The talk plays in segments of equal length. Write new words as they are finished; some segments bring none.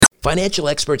Financial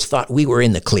experts thought we were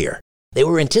in the clear. They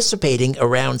were anticipating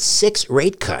around 6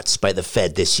 rate cuts by the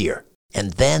Fed this year.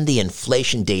 And then the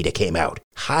inflation data came out,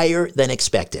 higher than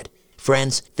expected.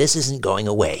 Friends, this isn't going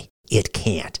away. It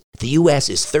can't. The U.S.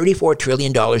 is $34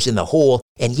 trillion in the hole,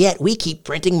 and yet we keep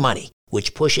printing money,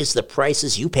 which pushes the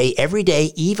prices you pay every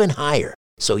day even higher.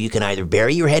 So you can either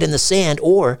bury your head in the sand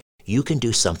or you can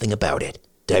do something about it.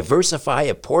 Diversify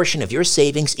a portion of your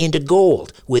savings into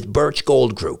gold with Birch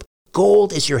Gold Group.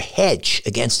 Gold is your hedge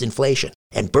against inflation,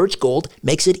 and Birch Gold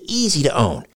makes it easy to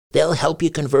own. They'll help you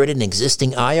convert an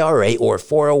existing IRA or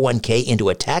 401k into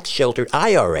a tax-sheltered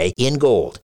IRA in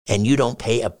gold, and you don't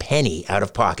pay a penny out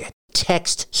of pocket.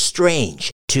 Text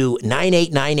STRANGE to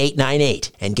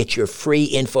 989898 and get your free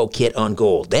info kit on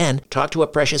gold. Then talk to a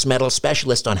precious metal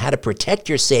specialist on how to protect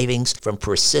your savings from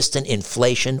persistent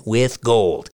inflation with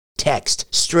gold. Text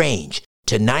STRANGE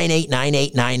to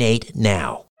 989898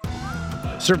 now.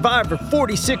 Survivor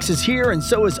 46 is here, and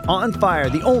so is On Fire,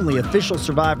 the only official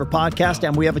Survivor podcast,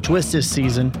 and we have a twist this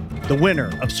season. The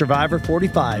winner of Survivor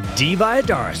 45, Dee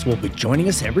Valladares, will be joining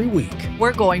us every week.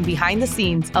 We're going behind the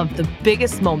scenes of the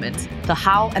biggest moments, the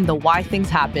how and the why things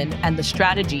happen, and the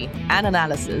strategy and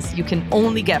analysis you can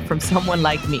only get from someone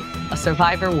like me, a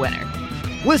Survivor winner.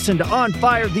 Listen to On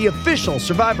Fire, the official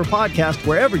Survivor podcast,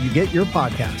 wherever you get your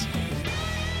podcasts.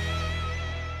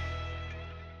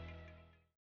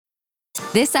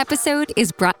 This episode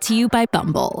is brought to you by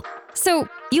Bumble. So,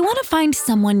 you want to find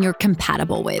someone you're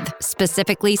compatible with,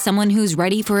 specifically someone who's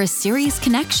ready for a serious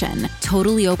connection,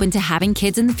 totally open to having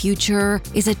kids in the future,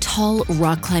 is a tall,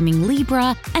 rock-climbing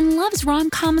Libra, and loves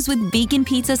rom-coms with vegan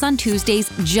pizzas on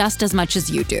Tuesdays just as much as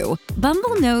you do.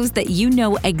 Bumble knows that you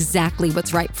know exactly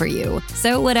what's right for you.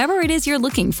 So whatever it is you're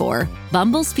looking for,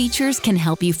 Bumble's features can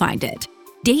help you find it.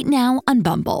 Date now on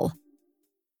Bumble.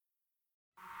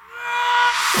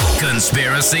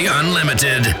 Conspiracy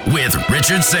Unlimited with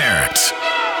Richard Syrett.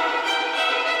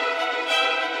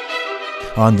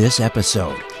 On this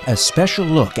episode, a special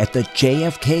look at the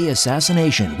JFK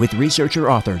assassination with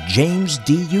researcher-author James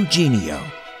D. Eugenio.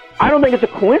 I don't think it's a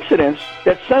coincidence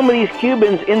that some of these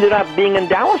Cubans ended up being in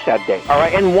Dallas that day. All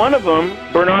right, and one of them,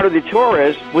 Bernardo de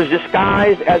Torres, was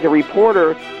disguised as a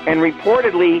reporter and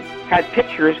reportedly had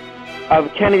pictures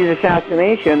of Kennedy's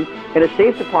assassination in a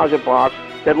safe deposit box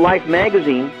that Life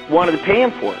magazine wanted to pay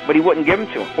him for, but he wouldn't give them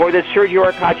to him. Or that Sergio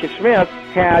Arcacha Smith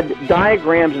had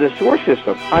diagrams of the sewer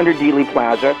system under Dealey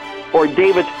Plaza. Or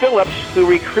David Phillips, who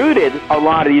recruited a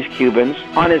lot of these Cubans,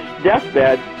 on his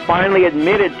deathbed finally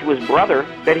admitted to his brother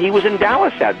that he was in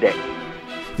Dallas that day.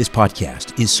 This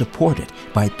podcast is supported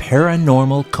by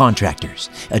Paranormal Contractors,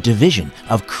 a division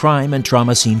of crime and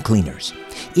trauma scene cleaners.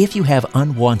 If you have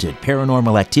unwanted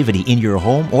paranormal activity in your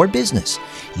home or business,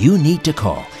 you need to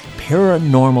call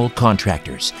Paranormal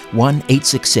Contractors,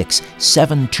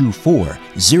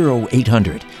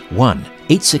 1-866-724-0800,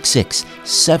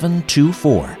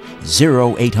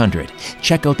 1-866-724-0800.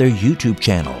 Check out their YouTube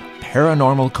channel,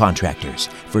 Paranormal Contractors,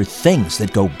 for things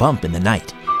that go bump in the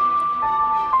night.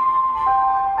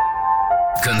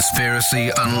 Conspiracy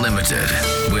Unlimited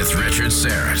with Richard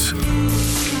Syrett.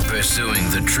 Pursuing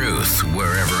the truth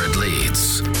wherever it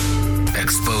leads.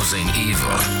 Exposing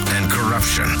evil and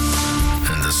corruption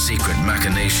and the secret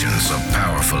machinations of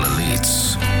powerful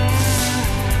elites.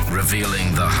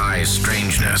 Revealing the high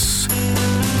strangeness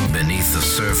beneath the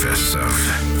surface of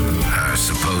our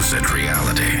supposed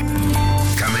reality.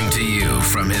 Coming to you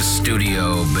from his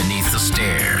studio beneath the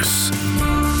stairs.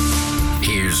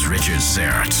 Here's Richard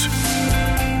Syrett.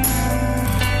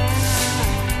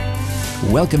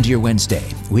 Welcome to your Wednesday.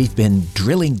 We've been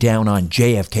drilling down on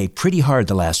JFK pretty hard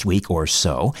the last week or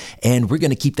so, and we're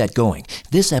going to keep that going.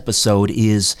 This episode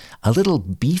is a little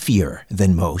beefier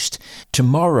than most.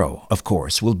 Tomorrow, of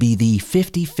course, will be the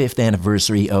 55th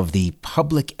anniversary of the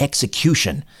public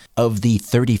execution of the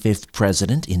 35th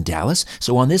president in Dallas.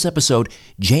 So on this episode,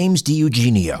 James D.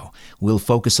 Eugenio will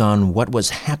focus on what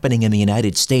was happening in the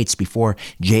United States before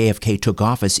JFK took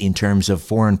office in terms of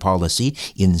foreign policy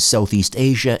in Southeast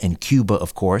Asia and Cuba,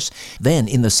 of course. Then,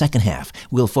 in the second half,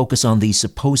 we'll focus on the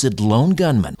supposed lone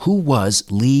gunman who was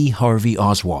Lee Harvey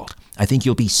Oswald. I think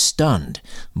you'll be stunned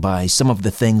by some of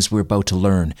the things we're about to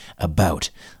learn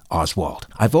about Oswald.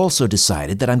 I've also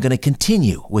decided that I'm going to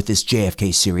continue with this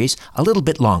JFK series a little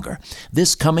bit longer.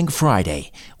 This coming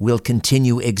Friday, we'll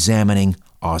continue examining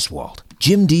Oswald.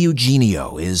 Jim D.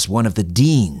 Eugenio is one of the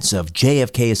deans of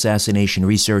JFK assassination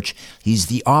research. He's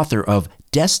the author of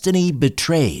Destiny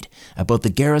Betrayed, about the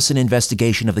Garrison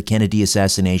investigation of the Kennedy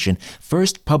assassination,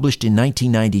 first published in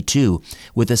 1992,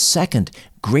 with a second,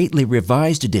 greatly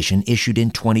revised edition issued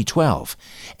in 2012.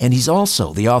 And he's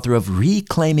also the author of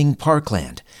Reclaiming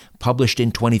Parkland, published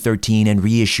in 2013 and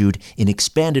reissued in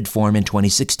expanded form in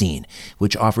 2016,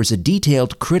 which offers a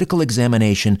detailed critical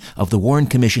examination of the Warren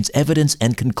Commission's evidence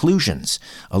and conclusions,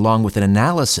 along with an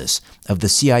analysis of the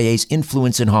CIA's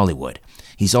influence in Hollywood.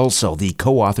 He's also the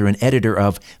co-author and editor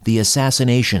of The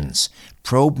Assassinations,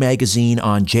 Probe magazine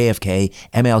on JFK,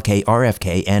 MLK,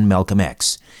 RFK, and Malcolm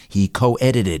X. He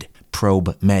co-edited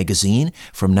Probe magazine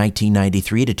from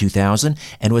 1993 to 2000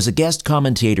 and was a guest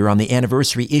commentator on the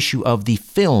anniversary issue of the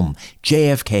film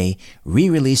JFK,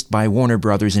 re-released by Warner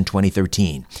Brothers in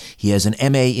 2013. He has an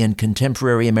MA in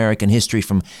Contemporary American History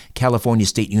from California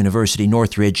State University,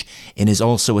 Northridge, and is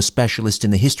also a specialist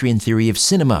in the history and theory of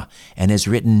cinema and has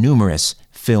written numerous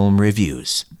film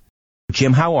reviews.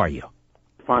 Jim, how are you?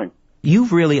 Fine.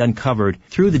 You've really uncovered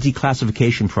through the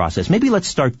declassification process. Maybe let's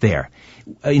start there.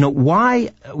 Why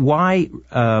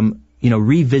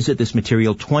revisit this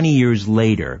material 20 years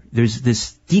later? There's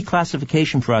this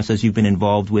declassification process you've been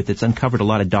involved with that's uncovered a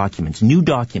lot of documents, new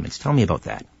documents. Tell me about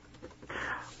that.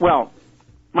 Well,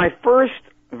 my first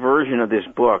version of this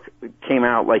book came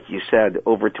out, like you said,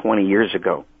 over 20 years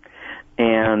ago.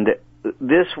 And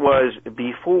this was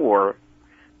before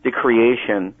the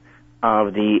creation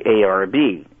of the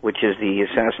ARB, which is the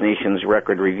Assassinations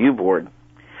Record Review Board,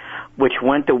 which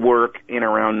went to work in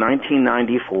around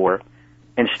 1994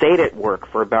 and stayed at work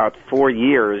for about 4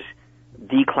 years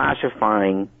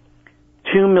declassifying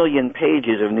 2 million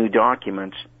pages of new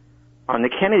documents on the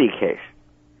Kennedy case.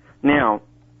 Now,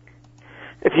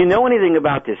 if you know anything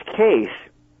about this case,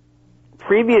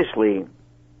 previously,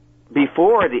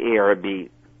 before the ARB,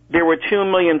 there were 2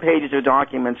 million pages of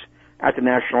documents at the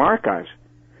National Archives.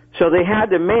 So they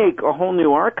had to make a whole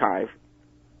new archive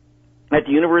at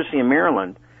the University of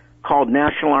Maryland called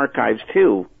National Archives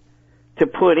 2 to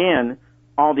put in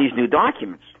all these new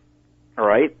documents, all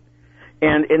right?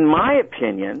 And in my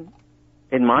opinion,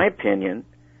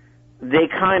 they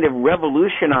kind of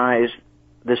revolutionized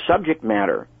the subject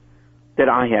matter that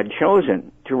I had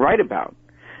chosen to write about,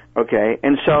 okay?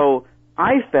 And so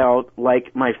I felt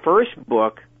like my first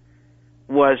book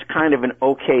was kind of an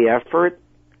okay effort,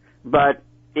 but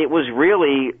it was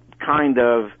really kind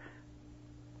of,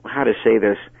 how to say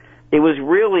this, it was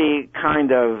really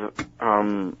kind of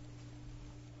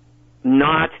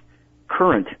not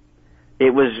current.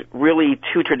 It was really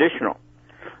too traditional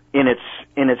in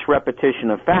its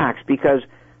repetition of facts, because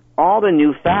all the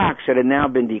new facts that had now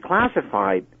been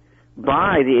declassified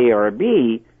by the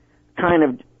ARB kind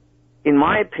of, in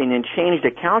my opinion, changed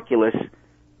the calculus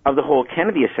of the whole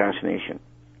Kennedy assassination,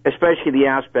 especially the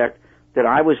aspect that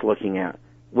I was looking at,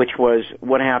 which was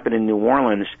what happened in New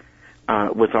Orleans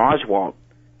with Oswald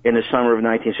in the summer of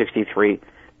 1963,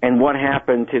 and what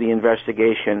happened to the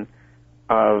investigation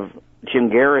of Jim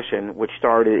Garrison, which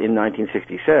started in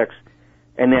 1966,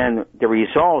 and then the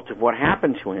result of what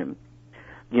happened to him,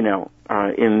 in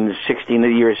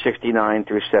the years 69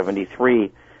 through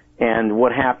 73, and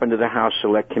what happened to the House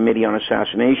Select Committee on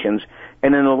Assassinations.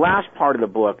 And then the last part of the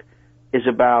book is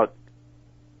about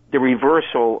the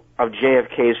reversal of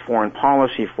JFK's foreign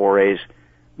policy forays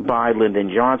by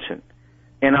Lyndon Johnson.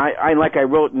 And I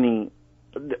wrote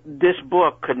this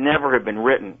book could never have been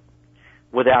written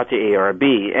without the ARB.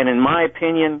 And in my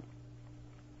opinion,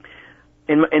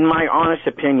 in my honest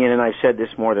opinion, and I've said this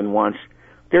more than once,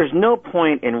 there's no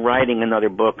point in writing another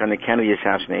book on the Kennedy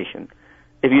assassination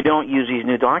if you don't use these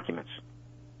new documents.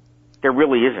 There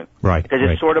really isn't. Right. Because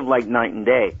it's sort of like night and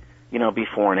day,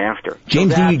 before and after.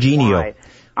 James D. Eugenio.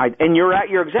 And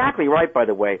you're exactly right, by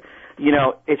the way.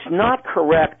 It's not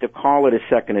correct to call it a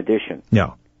second edition.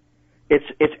 No.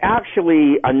 It's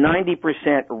actually a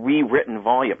 90% rewritten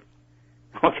volume.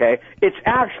 Okay? It's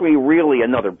actually really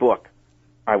another book,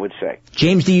 I would say.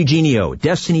 James D. Eugenio,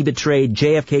 Destiny Betrayed,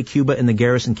 JFK, Cuba, and the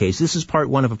Garrison Case. This is part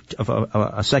one of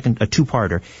a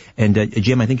two-parter. And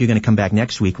Jim, I think you're going to come back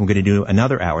next week. We're going to do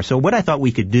another hour. So what I thought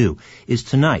we could do is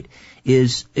tonight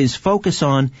is focus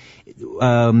on,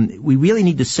 we really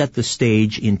need to set the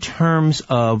stage in terms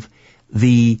of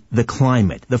the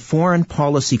climate, the foreign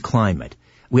policy climate.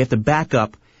 We have to back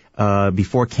up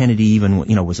before Kennedy even,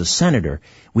 was a senator.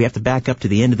 We have to back up to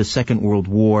the end of the Second World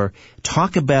War,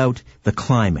 talk about the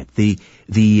climate, the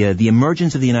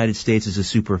emergence of the United States as a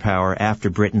superpower after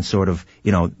Britain sort of,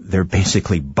 they're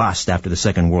basically bust after the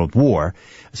Second World War.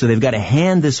 So they've got to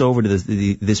hand this over to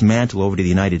this mantle over to the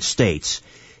United States.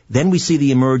 Then we see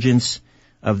the emergence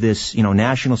of this,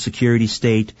 national security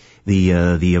state,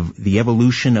 the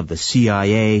evolution of the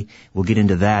CIA. We'll get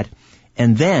into that.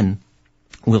 And then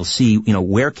we'll see,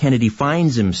 where Kennedy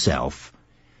finds himself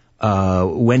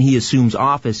when he assumes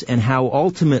office, and how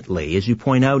ultimately, as you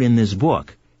point out in this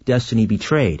book, Destiny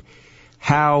Betrayed,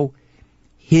 how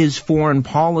his foreign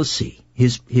policy,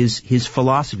 his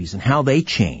philosophies, and how they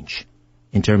change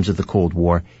in terms of the Cold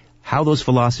War, how those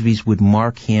philosophies would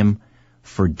mark him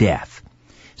for death.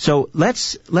 So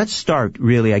let's start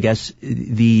really, I guess,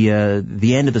 the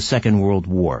end of the Second World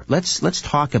War. Let's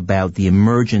talk about the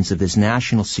emergence of this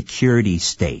national security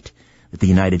state that the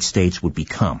United States would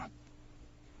become.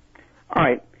 All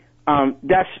right.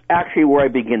 That's actually where I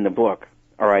begin the book.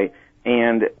 All right.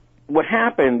 And what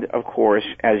happened, of course,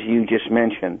 as you just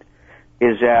mentioned,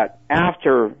 is that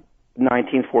after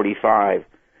 1945,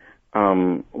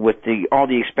 with all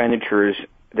the expenditures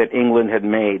that England had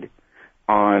made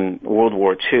on World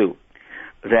War II,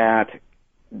 that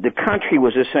the country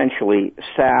was essentially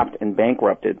sapped and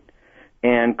bankrupted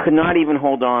and could not even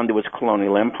hold on to its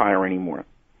colonial empire anymore.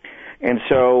 And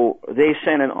so they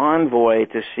sent an envoy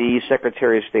to see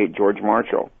Secretary of State George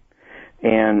Marshall.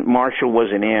 And Marshall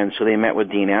wasn't in, so they met with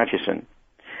Dean Acheson,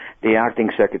 the acting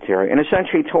secretary, and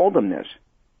essentially told them this.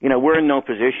 We're in no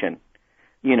position,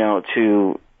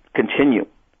 to continue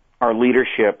our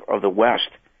leadership of the West,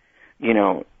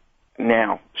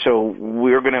 now. So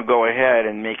we're going to go ahead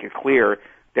and make it clear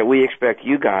that we expect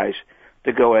you guys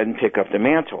to go ahead and pick up the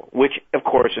mantle, which, of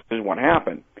course, is what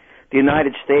happened. The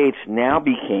United States now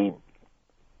became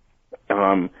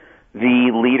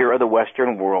the leader of the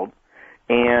Western world,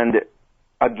 and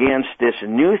against this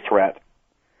new threat,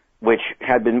 which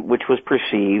was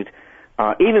perceived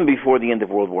even before the end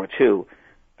of World War II,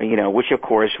 which of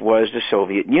course was the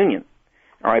Soviet Union.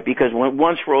 All right, because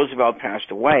once Roosevelt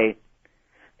passed away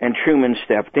and Truman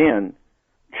stepped in,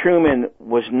 Truman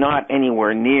was not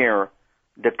anywhere near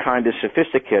the kind of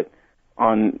sophisticate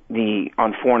on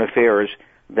foreign affairs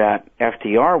that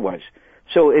FDR was.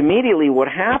 So immediately what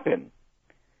happened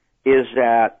is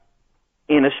that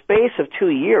in a space of 2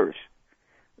 years,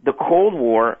 the Cold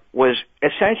War was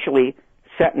essentially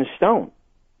set in stone.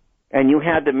 And you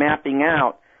had the mapping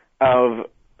out of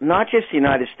not just the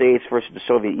United States versus the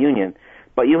Soviet Union,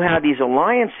 but you had these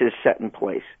alliances set in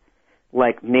place,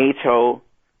 like NATO,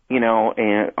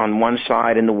 and on one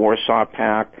side and the Warsaw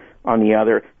Pact on the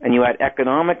other, and you had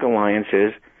economic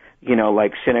alliances,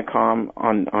 like Sinicom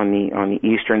on the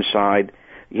eastern side,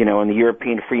 and the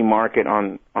European free market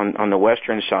on the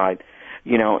western side,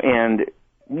 and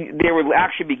they were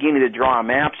actually beginning to draw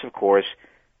maps, of course,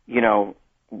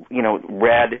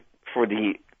 red for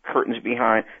the curtains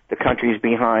behind, the countries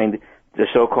behind the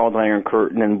so-called Iron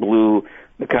Curtain, and blue,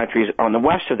 the countries on the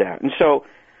west of that. And so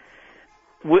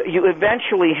you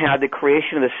eventually had the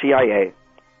creation of the CIA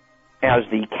as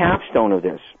the capstone of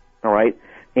this, all right?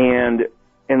 And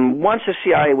once the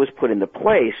CIA was put into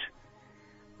place,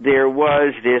 there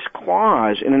was this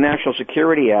clause in the National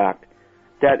Security Act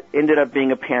that ended up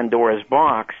being a Pandora's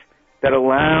box that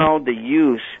allowed the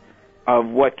use of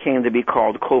what came to be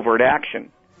called covert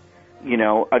action,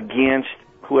 against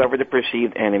whoever the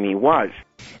perceived enemy was.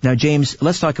 Now, James,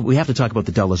 we have to talk about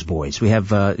the Dulles boys. We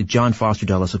have John Foster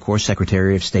Dulles, of course,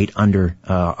 Secretary of State under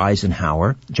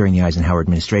Eisenhower, during the Eisenhower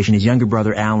administration. His younger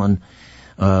brother, Alan,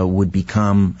 would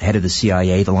become head of the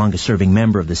CIA, the longest-serving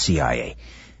member of the CIA.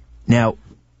 Now,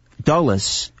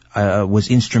 Dulles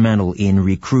was instrumental in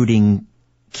recruiting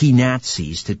key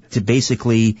Nazis to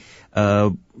basically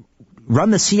run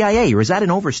the CIA, or is that an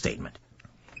overstatement?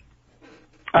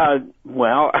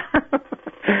 Well,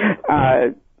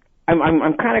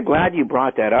 I'm kind of glad you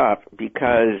brought that up,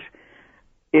 because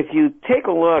if you take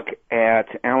a look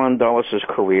at Alan Dulles'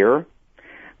 career,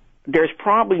 there's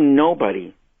probably no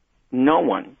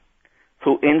one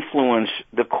who influenced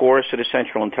the course of the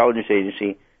Central Intelligence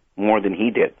Agency more than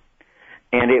he did.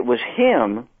 And it was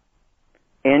him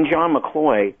and John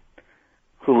McCloy,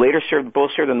 who later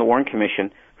both served on the Warren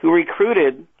Commission, who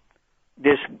recruited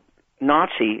this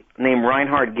Nazi named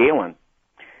Reinhard Gehlen,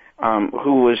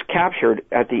 who was captured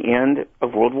at the end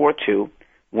of World War II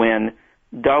when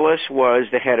Dulles was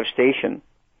the head of station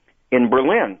in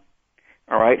Berlin.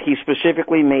 All right, he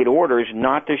specifically made orders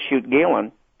not to shoot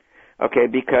Gehlen, okay,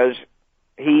 because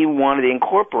he wanted to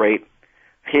incorporate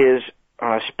his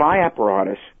spy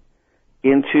apparatus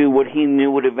into what he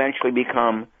knew would eventually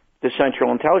become the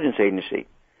Central Intelligence Agency.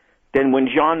 Then when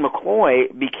John McCloy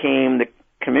became the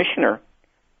commissioner,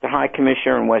 the High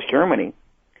Commissioner in West Germany,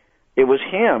 it was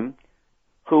him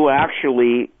who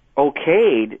actually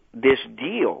okayed this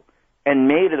deal and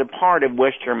made it a part of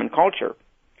West German culture.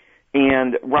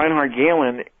 And Reinhard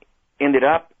Gehlen ended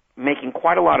up making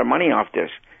quite a lot of money off this.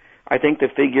 I think the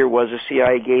figure was the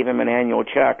CIA gave him an annual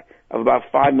check of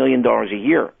about $5 million a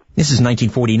year. This is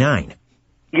 1949.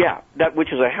 Yeah, which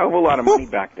was a hell of a lot of money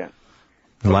back then.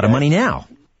 A lot of money now.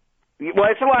 Well,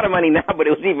 it's a lot of money now, but it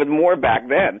was even more back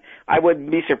then. I would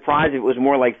be surprised if it was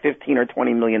more like $15 or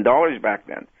 $20 million back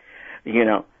then, you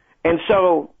know. And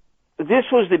so this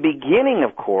was the beginning,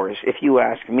 of course, if you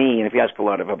ask me, and if you ask a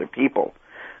lot of other people,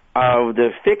 of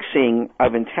the fixing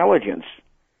of intelligence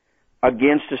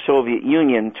against the Soviet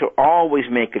Union to always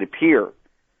make it appear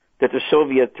that the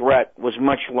Soviet threat was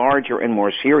much larger and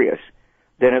more serious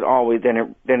than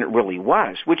it really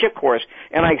was. Which, of course,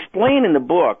 and I explain in the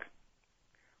book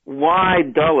why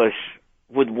Dulles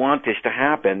would want this to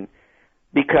happen,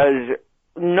 because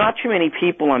not too many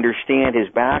people understand his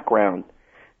background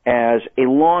as a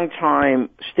long-time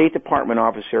State Department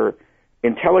officer,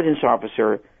 intelligence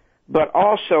officer, but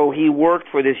also he worked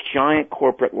for this giant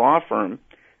corporate law firm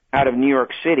out of New York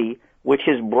City, which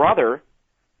his brother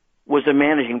was the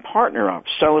managing partner of,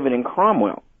 Sullivan and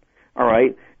Cromwell. All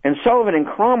right? And Sullivan and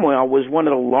Cromwell was one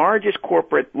of the largest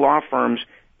corporate law firms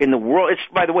in the world.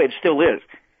 By the way, it still is,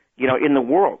 you know, in the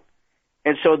world.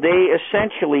 And so they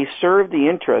essentially served the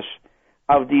interests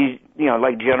of these, you know,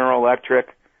 like General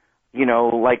Electric, you know,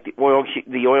 like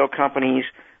the oil companies,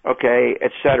 okay,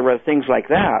 et cetera, things like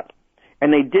that.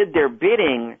 And they did their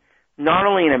bidding not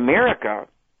only in America,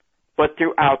 but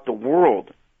throughout the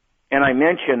world. And I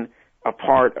mention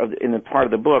in the part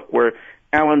of the book where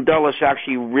Allen Dulles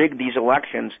actually rigged these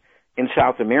elections in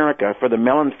South America for the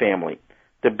Mellon family,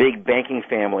 the big banking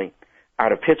family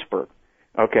out of Pittsburgh,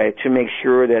 okay, to make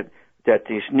sure that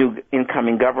this new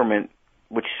incoming government,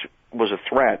 which was a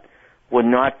threat, would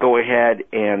not go ahead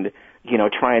and, you know,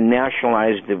 try and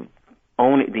nationalize the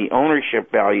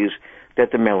ownership values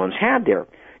that the Mellons had there.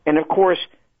 And of course,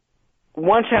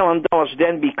 once Allen Dulles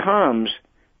then becomes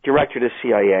director of the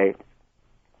CIA,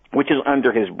 which is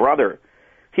under his brother,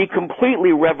 he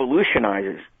completely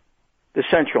revolutionizes the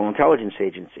Central Intelligence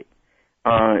Agency,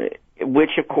 which,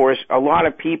 of course, a lot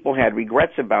of people had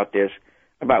regrets about this,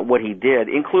 about what he did,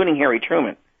 including Harry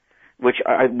Truman, which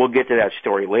we'll get to that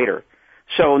story later.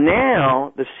 So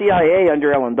now the CIA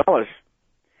under Allen Dulles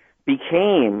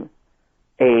became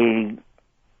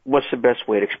what's the best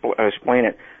way to explain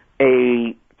it,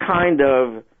 a kind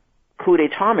of coup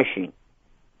d'etat machine.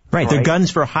 Right, they're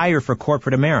guns for hire for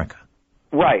corporate America.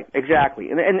 Right, exactly.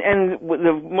 And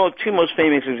the two most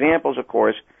famous examples, of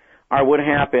course, are what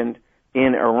happened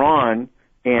in Iran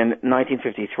in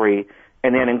 1953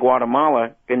 and then in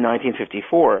Guatemala in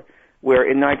 1954, where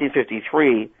in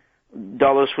 1953,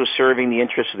 Dulles was serving the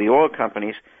interests of the oil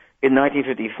companies. In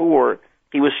 1954,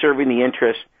 he was serving the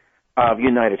interests of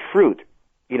United Fruit,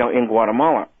 you know, in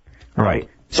Guatemala. Right.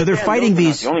 So they're fighting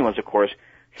these... Not the only ones, of course.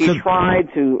 He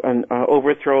tried to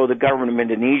overthrow the government of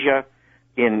Indonesia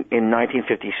in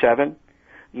 1957.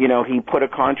 You know, he put a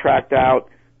contract out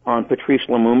on Patrice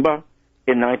Lumumba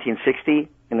in 1960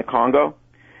 in the Congo.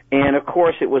 And, of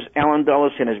course, it was Allen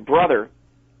Dulles and his brother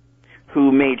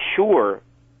who made sure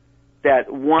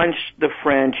that once the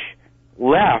French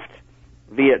left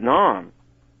Vietnam,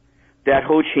 that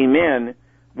Ho Chi Minh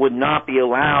would not be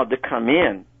allowed to come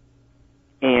in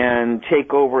and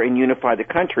take over and unify the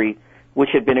country, which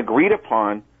had been agreed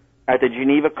upon at the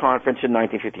Geneva Conference in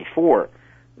 1954.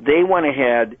 They went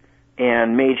ahead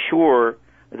and made sure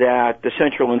that the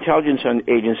Central Intelligence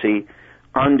Agency,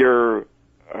 under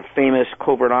a famous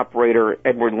covert operator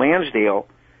Edward Lansdale,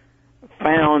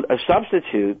 found a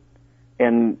substitute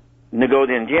in Ngo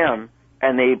Dinh Diem,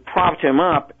 and they propped him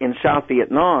up in South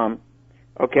Vietnam,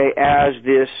 okay, as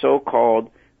this so-called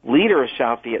leader of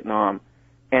South Vietnam.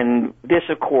 And this,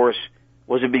 of course,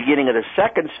 was the beginning of the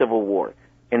Second Civil War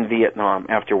in Vietnam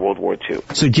after World War II.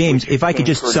 So, James, if I could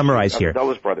just summarize here.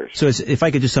 Dulles brothers. So, if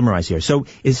I could just summarize here. So,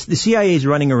 is the CIA is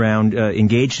running around,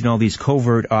 engaged in all these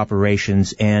covert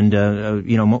operations, and,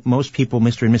 you know, most people,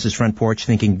 Mr. and Mrs. Front Porch,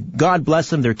 thinking, God bless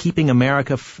them, they're keeping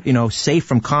America, you know, safe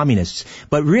from communists.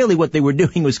 But really what they were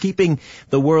doing was keeping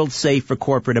the world safe for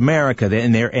corporate America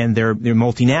and their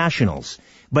multinationals.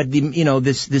 But, you know,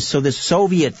 this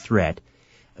Soviet threat,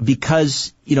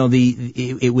 because, you know,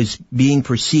 it was being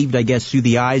perceived, I guess, through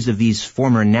the eyes of these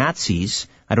former Nazis.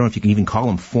 I don't know if you can even call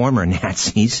them former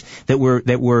Nazis that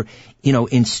were, you know,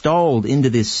 installed into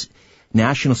this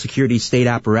national security state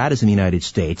apparatus in the United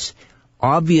States.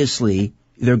 Obviously,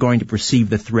 they're going to perceive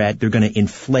the threat. They're going to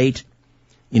inflate,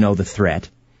 you know, the threat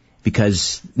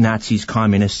because Nazis,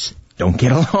 communists don't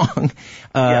get along.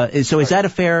 So is that a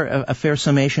fair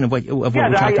summation of what we're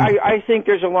talking about? I think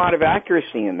there's a lot of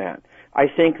accuracy in that. I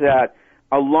think that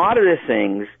a lot of the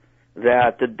things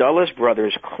that the Dulles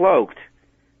brothers cloaked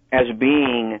as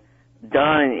being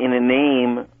done in the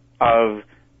name of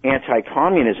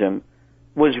anti-communism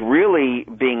was really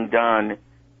being done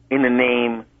in the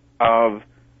name of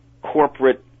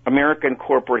American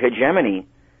corporate hegemony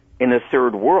in the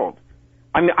third world.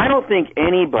 I mean, I don't think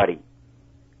anybody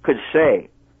could say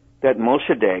that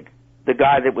Mossadegh, the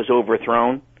guy that was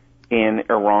overthrown in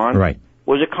Iran, right,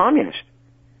 was a communist.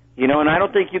 You know, and I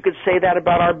don't think you could say that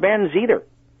about Arbenz either.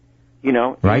 You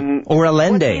know, right? Or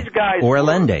Allende. Or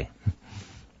Allende.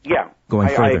 Yeah. Going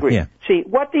further. I agree. Yeah. See,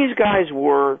 what these guys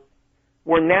were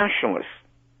nationalists.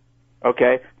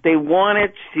 Okay? They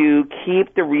wanted to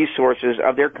keep the resources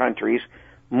of their countries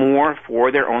more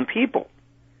for their own people.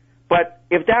 But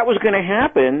if that was going to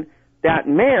happen, that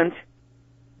meant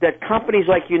that companies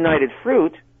like United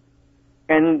Fruit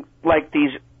and like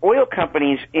these oil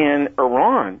companies in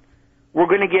Iran were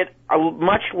going to get a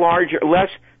much larger,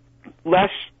 less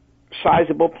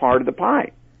sizable part of the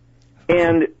pie.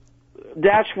 And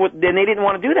that's then they didn't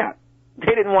want to do that.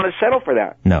 They didn't want to settle for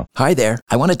that. No. Hi there.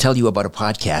 I want to tell you about a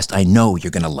podcast I know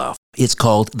you're going to love. It's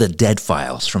called The Dead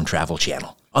Files from Travel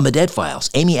Channel. On The Dead Files,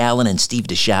 Amy Allen and Steve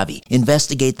DeShavi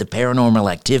investigate the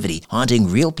paranormal activity haunting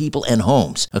real people and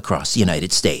homes across the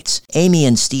United States. Amy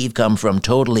and Steve come from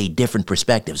totally different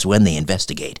perspectives when they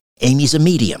investigate. Amy's a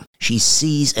medium. She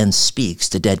sees and speaks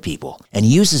to dead people and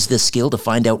uses this skill to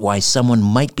find out why someone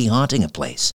might be haunting a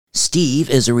place. Steve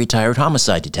is a retired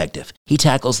homicide detective. He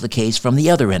tackles the case from the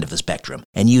other end of the spectrum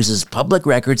and uses public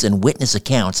records and witness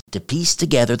accounts to piece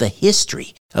together the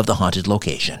history of the haunted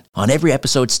location. On every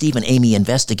episode, Steve and Amy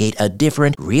investigate a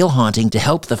different, real haunting to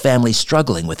help the family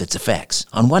struggling with its effects.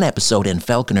 On one episode in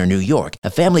Falconer, New York, a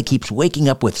family keeps waking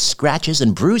up with scratches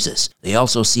and bruises. They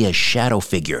also see a shadow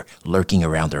figure lurking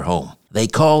around their home. They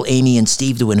call Amy and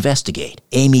Steve to investigate.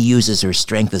 Amy uses her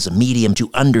strength as a medium to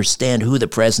understand who the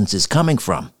presence is coming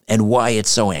from and why it's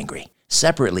so angry.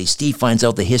 Separately, Steve finds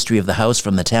out the history of the house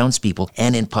from the townspeople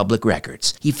and in public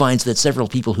records. He finds that several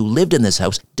people who lived in this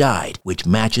house died, which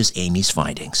matches Amy's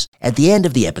findings. At the end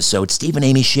of the episode, Steve and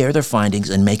Amy share their findings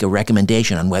and make a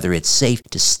recommendation on whether it's safe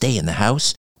to stay in the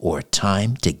house or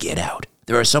time to get out.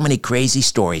 There are so many crazy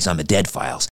stories on The Dead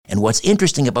Files. And what's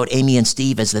interesting about Amy and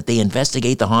Steve is that they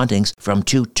investigate the hauntings from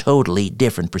two totally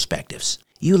different perspectives.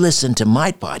 You listen to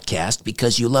my podcast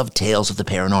because you love tales of the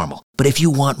paranormal. But if you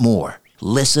want more,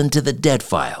 listen to The Dead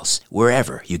Files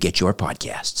wherever you get your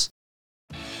podcasts.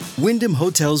 Wyndham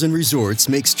Hotels and Resorts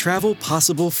makes travel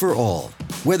possible for all.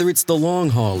 Whether it's the long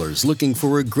haulers looking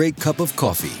for a great cup of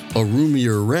coffee, a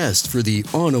roomier rest for the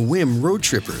on-a-whim road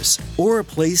trippers, or a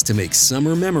place to make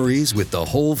summer memories with the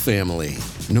whole family.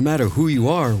 No matter who you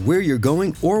are, where you're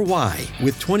going, or why,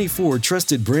 with 24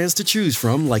 trusted brands to choose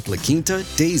from like La Quinta,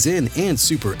 Days Inn, and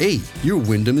Super 8, your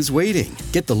Wyndham is waiting.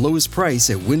 Get the lowest price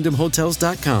at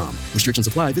WyndhamHotels.com. Restrictions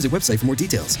apply. Visit website for more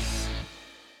details.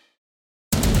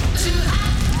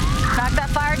 Knock that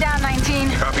fire down,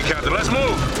 19. Copy, Captain. Let's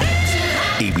move.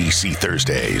 ABC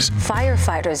Thursdays.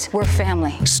 Firefighters, we're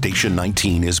family. Station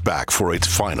 19 is back for its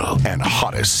final and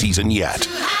hottest season yet.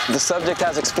 The subject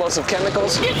has explosive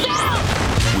chemicals.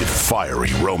 With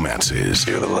fiery romances.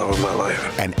 You're the love of my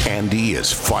life. And Andy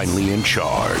is finally in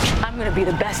charge. I'm going to be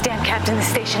the best damn captain the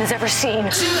station has ever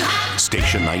seen.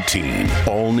 Station 19.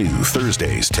 All new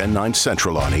Thursdays, 10/9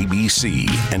 Central on ABC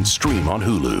and stream on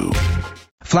Hulu.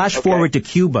 Flash forward to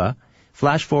Cuba,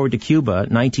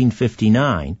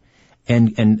 1959,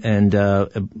 and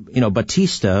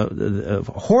Batista,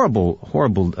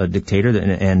 horrible dictator,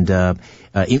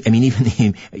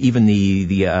 even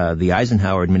the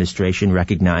Eisenhower administration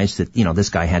recognized that, this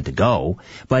guy had to go,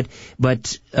 but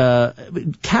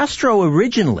Castro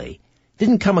originally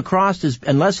didn't come across as,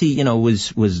 unless he,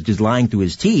 was just lying through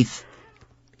his teeth,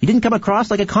 he didn't come across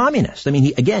like a communist. I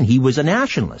mean, he was a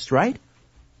nationalist, right?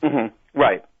 Mm-hmm.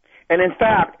 Right. And in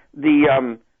fact,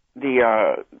 the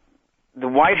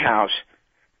White House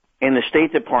and the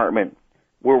State Department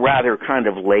were rather kind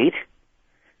of late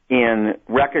in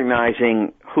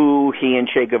recognizing who he and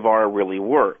Che Guevara really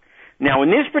were. Now,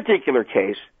 in this particular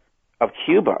case of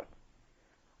Cuba,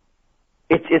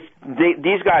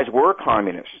 these guys were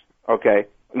communists, okay?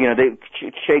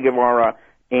 Che Guevara,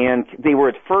 and they were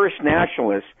at first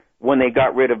nationalists when they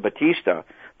got rid of Batista.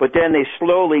 But then they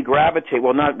slowly gravitate,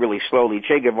 well, not really slowly.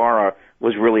 Che Guevara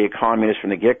was really a communist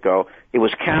from the get-go. It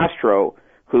was Castro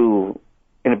who,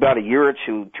 in about a year or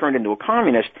two, turned into a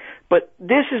communist. But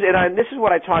this is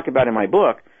what I talk about in my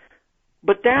book.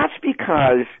 But that's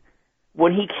because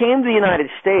when he came to the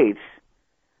United States,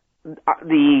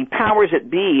 the powers that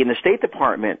be in the State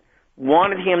Department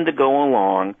wanted him to go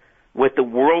along with the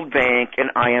World Bank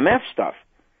and IMF stuff.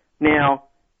 Now,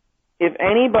 if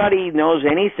anybody knows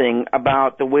anything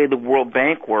about the way the World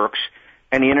Bank works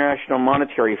and the International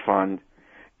Monetary Fund.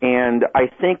 And I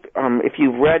think if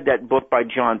you've read that book by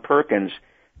John Perkins,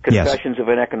 Confessions of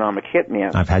an Economic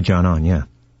Hitman. I've had John on, yeah.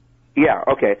 Yeah,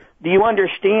 okay. Do you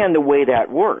understand the way that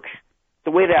works?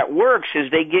 The way that works is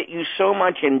they get you so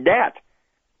much in debt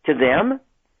to them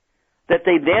that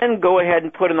they then go ahead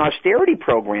and put an austerity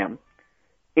program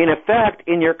in effect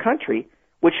in your country,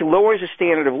 which lowers the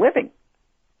standard of living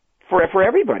for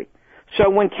everybody. So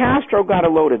when Castro got a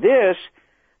load of this,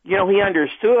 he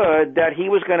understood that he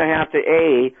was going to have to,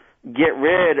 A, get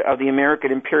rid of the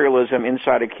American imperialism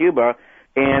inside of Cuba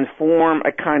and form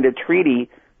a kind of treaty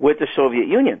with the Soviet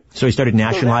Union. So he started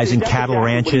nationalizing cattle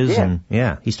ranches, and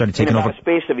he started taking over in about a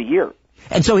space of a year.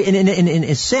 And so, in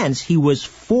a sense, he was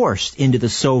forced into the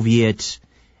Soviet,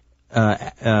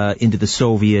 into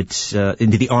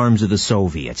the arms of the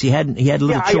Soviets. He had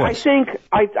little choice.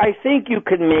 I think you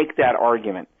could make that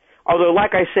argument. Although,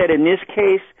 like I said, in this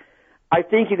case, I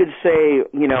think you could say,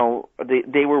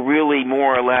 they were really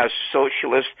more or less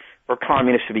socialist or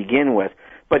communist to begin with.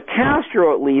 But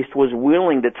Castro, at least, was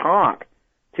willing to talk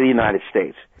to the United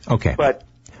States. Okay. But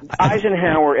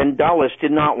Eisenhower and Dulles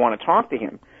did not want to talk to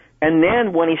him. And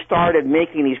then when he started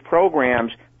making these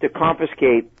programs to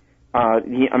confiscate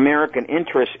the American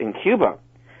interests in Cuba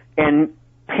and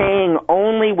paying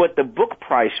only what the book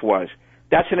price was,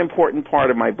 that's an important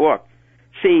part of my book.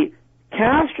 See,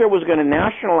 Castro was going to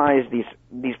nationalize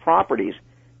these properties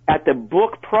at the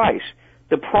book price.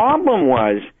 The problem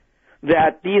was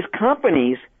that these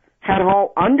companies had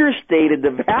all understated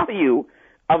the value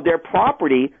of their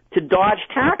property to dodge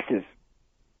taxes.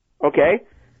 Okay?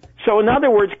 So in other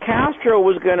words, Castro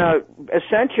was going to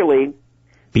essentially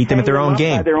beat them at their own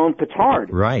game. By their own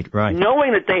petard. Right.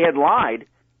 Knowing that they had lied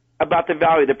about the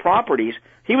value of the properties,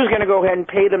 he was going to go ahead and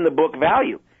pay them the book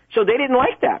value. So they didn't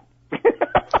like that.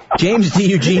 James D.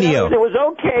 Eugenio. It was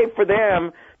okay for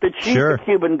them to cheat the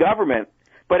Cuban government,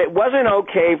 but it wasn't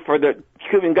okay for the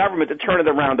Cuban government to turn it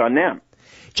around on them.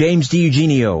 James D.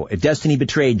 Eugenio, Destiny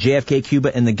Betrayed, JFK,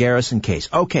 Cuba, and the Garrison Case.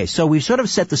 Okay, so we've sort of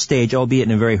set the stage, albeit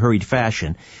in a very hurried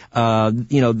fashion.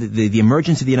 The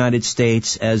emergence of the United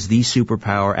States as the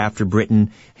superpower after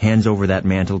Britain hands over that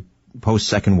mantle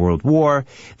post-Second World War,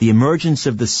 the emergence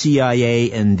of the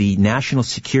CIA and the national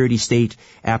security state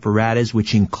apparatus,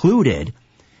 which included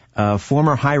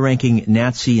former high-ranking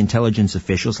Nazi intelligence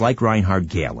officials like Reinhard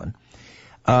Gehlen,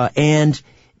 and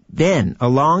then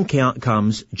along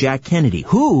comes Jack Kennedy,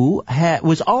 who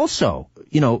was also,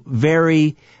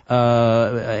 very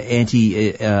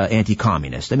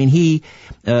anti-communist. I mean, he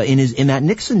in that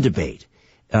Nixon debate,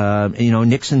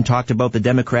 Nixon talked about the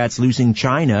Democrats losing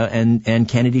China, and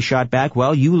Kennedy shot back,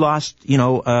 well, you lost,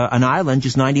 an island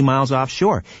just 90 miles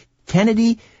offshore.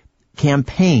 Kennedy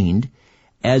campaigned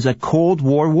as a Cold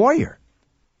War warrior.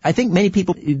 I think many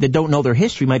people that don't know their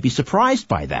history might be surprised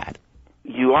by that.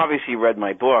 You obviously read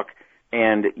my book,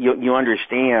 and you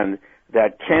understand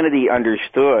that Kennedy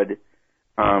understood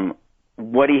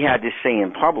what he had to say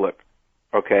in public,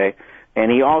 okay?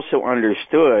 And he also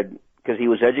understood, because he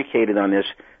was educated on this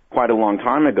quite a long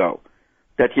time ago,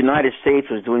 that the United States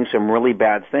was doing some really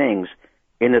bad things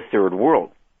in the Third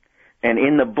World. And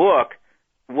in the book,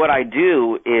 what I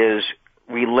do is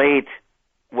relate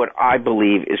what I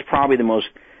believe is probably the most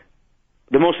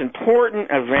important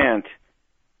event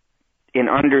in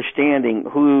understanding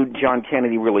who John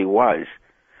Kennedy really was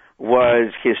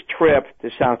his trip to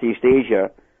Southeast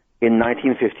Asia in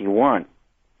 1951,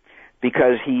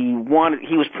 because he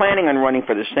was planning on running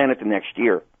for the Senate the next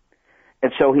year,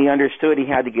 and so he understood he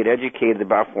had to get educated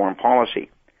about foreign policy.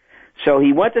 So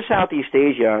he went to Southeast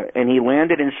Asia and he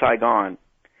landed in Saigon,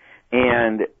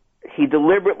 and he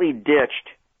deliberately ditched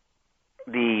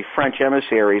the French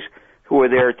emissaries who were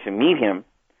there to meet him,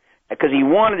 because he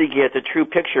wanted to get the true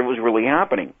picture of what was really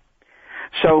happening.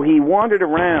 So he wandered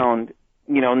around,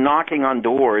 knocking on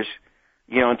doors,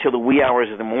 until the wee hours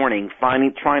of the morning,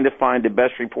 trying to find the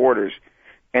best reporters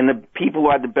and the people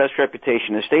who had the best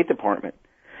reputation in the State Department.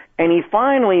 And he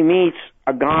finally meets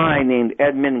a guy named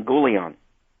Edmund Gullion.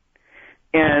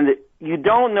 And you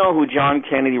don't know who John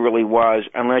Kennedy really was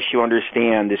unless you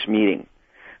understand this meeting,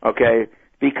 okay?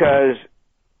 Because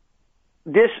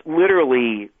this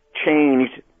literally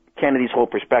changed Kennedy's whole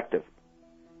perspective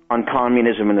on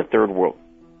communism in the Third World,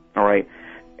 all right?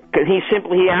 Because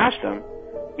he asked him,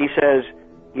 he says,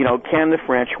 can the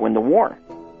French win the war?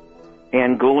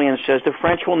 And Gullion says, the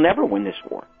French will never win this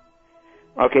war.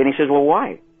 Okay, and he says, well,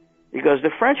 why? He goes,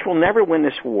 the French will never win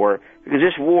this war because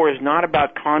this war is not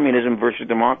about communism versus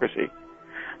democracy.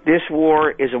 This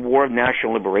war is a war of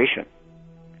national liberation,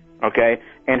 okay?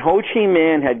 And Ho Chi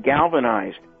Minh had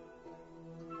galvanized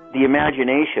the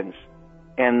imaginations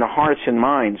and the hearts and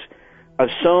minds of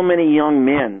so many young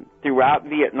men throughout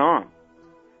Vietnam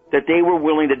that they were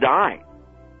willing to die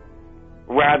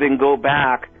rather than go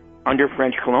back under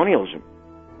French colonialism.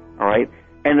 All right?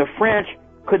 And the French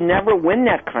could never win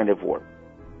that kind of war.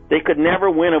 They could never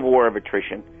win a war of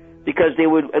attrition because they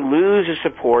would lose the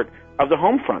support of the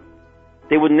home front.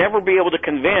 They would never be able to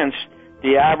convince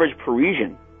the average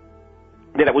Parisian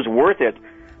that it was worth it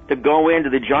to go into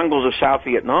the jungles of South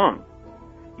Vietnam,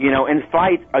 and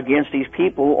fight against these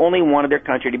people who only wanted their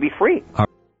country to be free.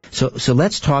 So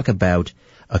let's talk about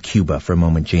Cuba for a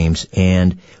moment, James,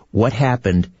 and what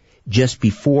happened just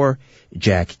before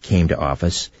Jack came to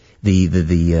office,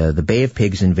 the Bay of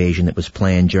Pigs invasion that was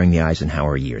planned during the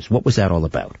Eisenhower years. What was that all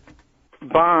about?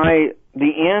 By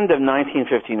the end of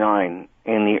 1959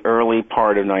 and the early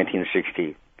part of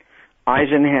 1960,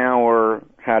 Eisenhower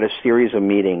had a series of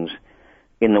meetings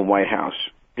in the White House.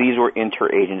 These were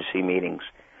interagency meetings,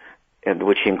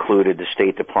 which included the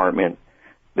State Department,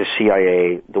 the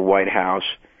CIA, the White House,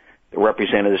 the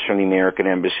representatives from the American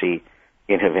Embassy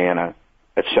in Havana,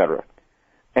 etc.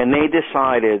 And they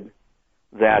decided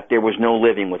that there was no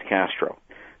living with Castro.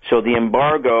 So the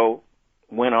embargo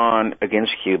went on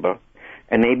against Cuba,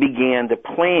 and they began to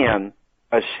plan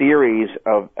a series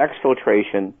of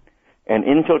exfiltration and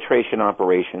infiltration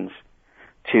operations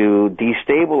to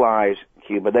destabilize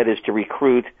Cuba, that is, to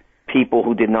recruit people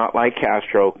who did not like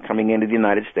Castro coming into the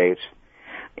United States.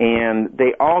 And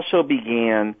they also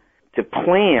began to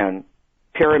plan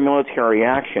paramilitary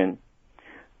action,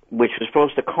 which was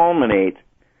supposed to culminate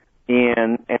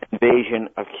in an invasion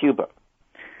of Cuba.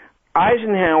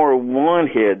 Eisenhower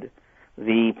wanted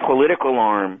the political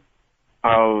arm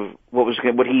of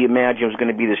what he imagined was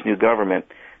going to be this new government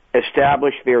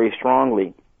established very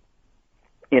strongly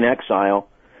in exile,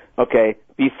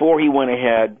 before he went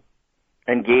ahead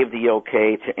and gave the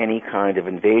okay to any kind of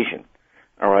invasion.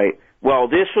 All right. Well,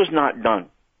 this was not done.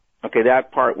 Okay,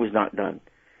 that part was not done.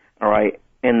 All right.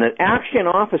 And the action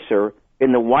officer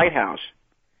in the White House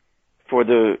for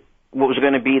what was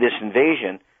going to be this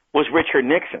invasion was Richard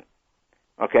Nixon.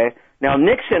 Okay. Now,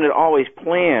 Nixon had always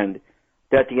planned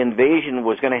that the invasion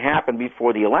was going to happen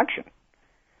before the election.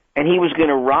 And he was going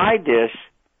to ride this,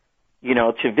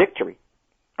 to victory.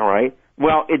 All right.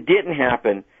 Well, it didn't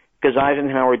happen because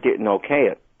Eisenhower didn't okay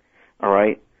it. All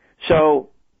right. So,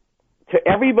 to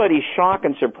everybody's shock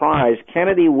and surprise,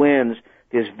 Kennedy wins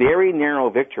this very narrow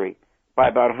victory by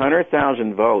about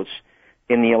 100,000 votes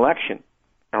in the election.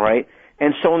 All right.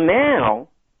 And so now,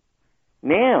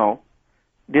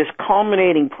 this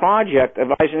culminating project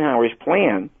of Eisenhower's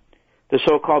plan, the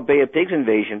so-called Bay of Pigs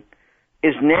invasion,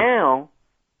 is now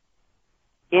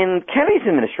in Kennedy's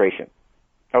administration.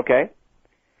 Okay?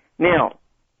 Now,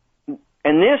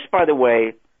 and this, by the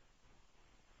way,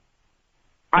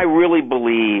 I really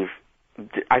believe,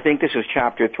 I think this is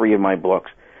chapter 3 of my books,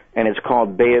 and it's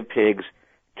called Bay of Pigs,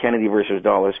 Kennedy versus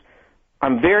Dulles.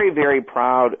 I'm very, very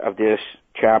proud of this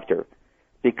chapter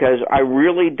because I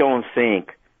really don't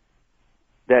think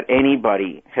that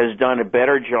anybody has done a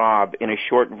better job in a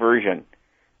short version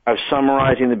of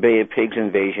summarizing the Bay of Pigs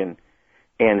invasion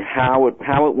and how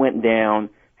it went down,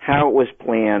 how it was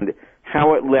planned,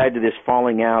 how it led to this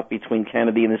falling out between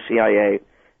Kennedy and the CIA,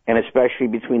 and especially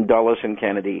between Dulles and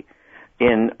Kennedy,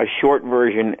 in a short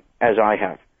version as I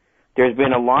have. There's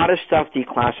been a lot of stuff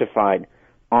declassified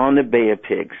on the Bay of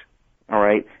Pigs, all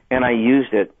right, and I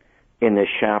used it in this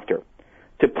chapter.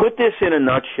 To put this in a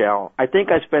nutshell, I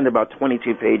think I spent about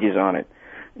 22 pages on it,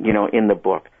 in the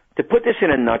book. To put this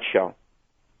in a nutshell,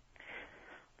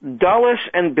 Dulles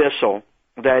and Bissell,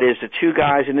 that is the two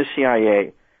guys in the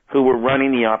CIA who were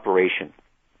running the operation,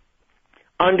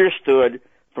 understood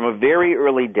from a very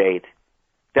early date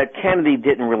that Kennedy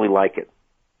didn't really like it,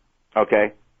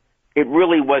 okay? It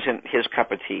really wasn't his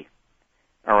cup of tea,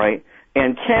 all right?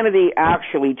 And Kennedy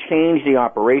actually changed the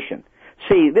operation.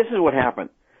 See, this is what happened.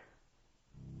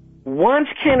 Once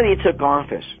Kennedy took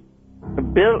office,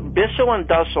 Bissell and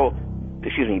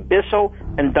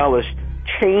Dulles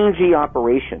changed the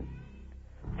operation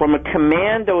from a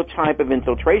commando type of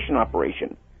infiltration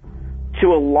operation to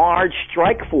a large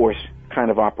strike force kind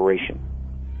of operation.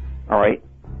 All right?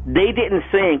 They didn't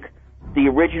think the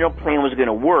original plan was going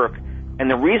to work, and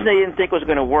the reason they didn't think it was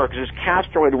going to work is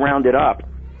Castro had rounded up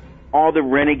all the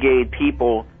renegade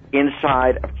people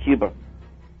inside of Cuba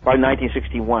by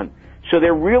 1961. So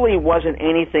there really wasn't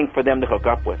anything for them to hook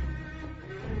up with.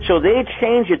 So they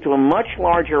changed it to a much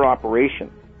larger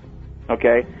operation,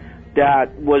 okay,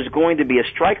 that was going to be a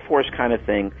strike force kind of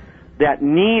thing that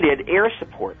needed air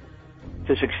support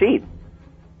to succeed,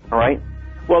 all right?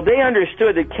 Well, they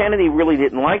understood that Kennedy really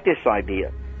didn't like this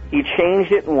idea. He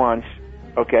changed it once,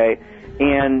 okay,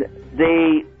 and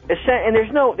they And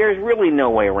there's really no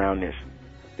way around this.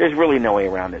 There's really no way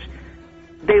around this.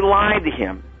 They lied to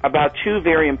him about two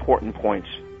very important points.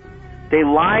 They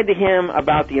lied to him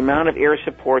about the amount of air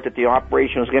support that the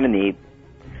operation was going to need,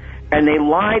 and they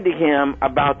lied to him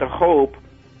about the hope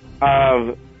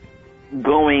of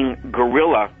going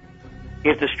guerrilla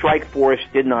if the strike force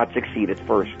did not succeed at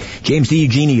first. James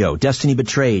DiEugenio, Destiny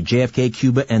Betrayed, JFK,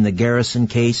 Cuba, and the Garrison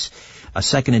Case, a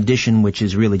second edition, which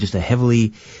is really just a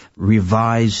heavily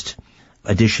revised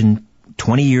edition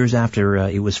 20 years after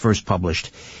it was first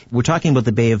published. We're talking about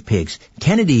the Bay of Pigs.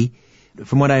 Kennedy,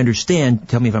 from what I understand,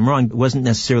 tell me if I'm wrong, wasn't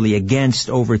necessarily against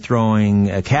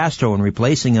overthrowing Castro and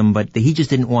replacing him, but he just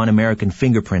didn't want American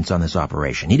fingerprints on this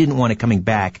operation. He didn't want it coming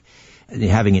back,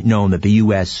 having it known that the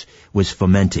U.S. was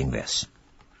fomenting this.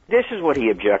 This is what he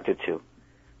objected to.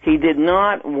 He did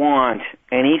not want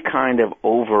any kind of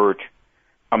overt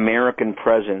American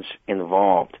presence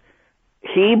involved.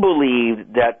 He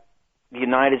believed that the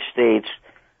United States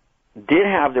did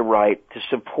have the right to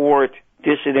support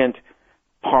dissident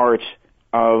parts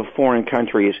of foreign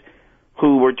countries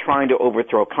who were trying to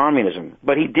overthrow communism.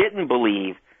 But he didn't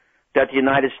believe that the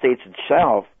United States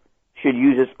itself should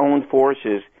use its own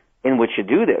forces in which to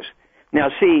do this. Now,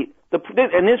 see,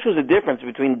 and this was the difference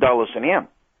between Dulles and him.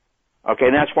 Okay,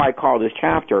 and that's why I call this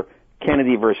chapter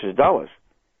Kennedy versus Dulles.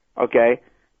 Okay,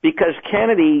 because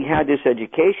Kennedy had this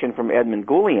education from Edmund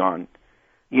Goulion.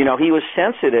 You know, he was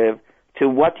sensitive to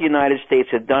what the United States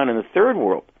had done in the Third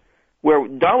World, where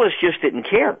Dulles just didn't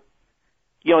care.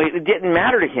 You know, it didn't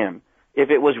matter to him if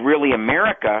it was really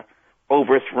America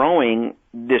overthrowing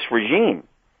this regime.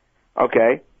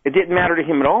 Okay, it didn't matter to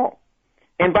him at all.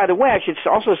 And by the way, I should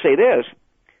also say this,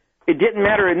 it didn't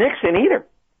matter to Nixon either.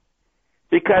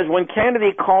 Because when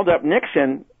Kennedy called up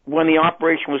Nixon when the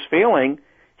operation was failing,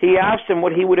 he asked him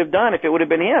what he would have done if it would have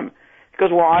been him. He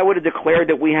goes, well, I would have declared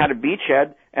that we had a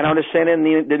beachhead and I would have sent in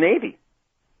the Navy.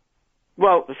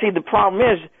 Well, see, the problem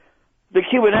is the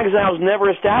Cuban exiles never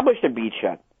established a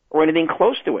beachhead or anything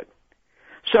close to it.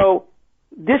 So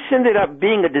this ended up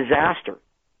being a disaster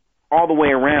all the way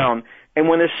around. And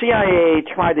when the CIA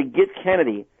tried to get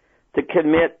Kennedy to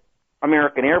commit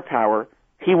American air power,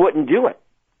 he wouldn't do it.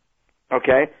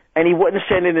 Okay? And he wouldn't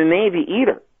send in the Navy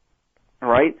either, all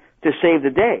right, to save the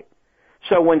day.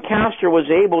 So when Castro was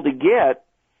able to get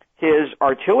his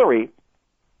artillery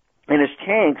and his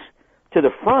tanks to the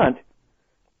front,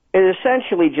 it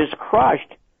essentially just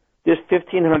crushed this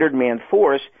 1,500-man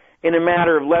force in a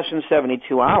matter of less than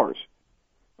 72 hours.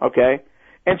 Okay?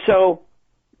 And so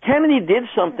Kennedy did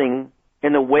something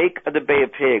in the wake of the Bay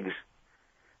of Pigs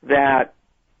that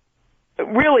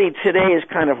really today is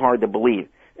kind of hard to believe,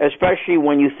 especially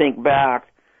when you think back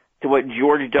to what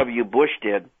George W. Bush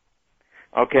did,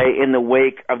 okay, in the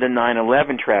wake of the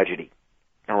 9/11 tragedy,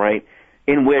 all right,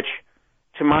 in which,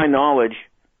 to my knowledge,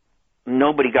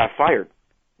 nobody got fired.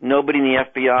 Nobody in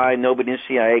the FBI, nobody in the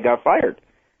CIA got fired.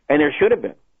 And there should have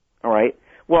been, all right?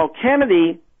 Well,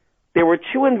 Kennedy, there were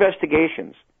two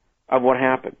investigations of what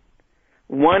happened.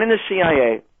 One in the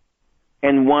CIA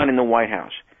and one in the White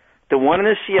House. The one in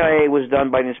the CIA was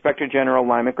done by the Inspector General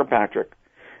Lyman Kirkpatrick,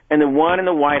 and the one in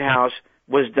the White House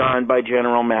was done by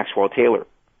General Maxwell Taylor.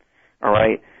 All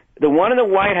right? The one in the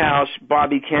White House,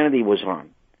 Bobby Kennedy was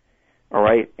on. All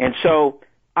right? And so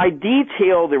I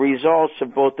detail the results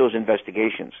of both those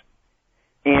investigations.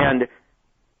 And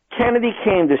Kennedy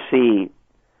came to see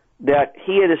that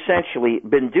he had essentially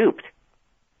been duped,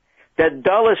 that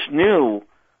Dulles knew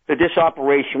that this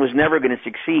operation was never going to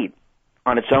succeed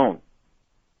on its own.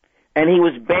 And he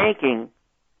was banking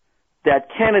that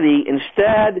Kennedy,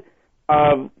 instead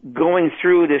of going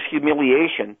through this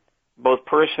humiliation, both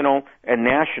personal and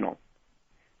national,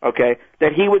 okay,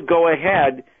 that he would go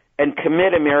ahead and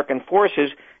commit American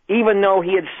forces, even though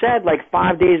he had said like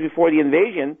 5 days before the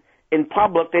invasion in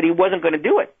public that he wasn't going to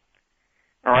do it.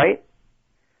 All right?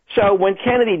 So when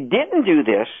Kennedy didn't do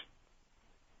this,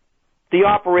 the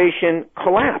operation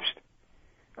collapsed.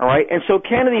 All right? And so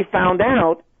Kennedy found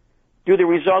out through the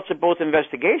results of both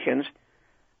investigations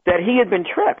that he had been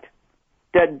tricked,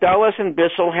 that Dulles and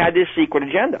Bissell had this secret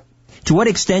agenda. To what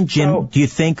extent, Jim, do you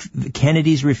think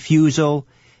Kennedy's refusal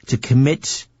to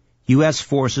commit U.S.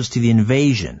 forces to the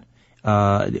invasion,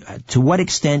 to what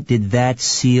extent did that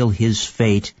seal his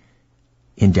fate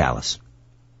in Dallas?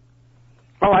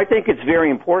 Oh, I think it's very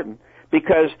important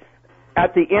because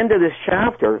at the end of this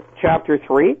chapter, chapter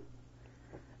 3,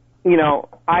 you know,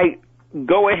 I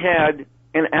go ahead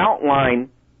and outline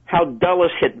how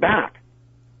Dulles hit back.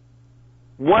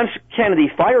 Once Kennedy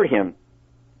fired him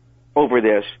over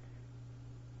this,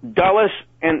 Dulles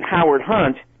and Howard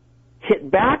Hunt hit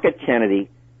back at Kennedy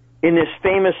in this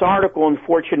famous article in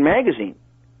Fortune magazine,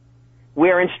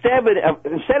 where instead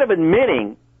of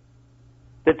admitting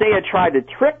that they had tried to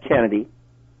trick Kennedy,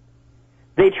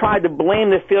 they tried to blame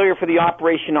the failure for the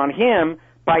operation on him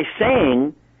by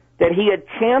saying that he had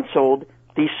canceled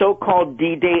the so-called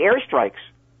D-Day airstrikes,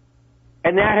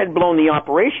 and that had blown the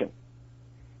operation.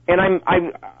 And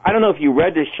I don't know if you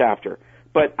read this chapter,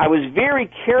 but I was very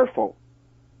careful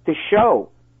to show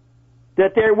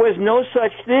that there was no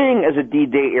such thing as a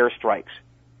D-Day airstrikes.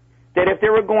 That if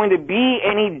there were going to be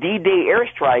any D-Day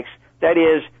airstrikes, that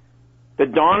is, the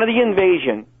dawn of the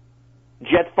invasion,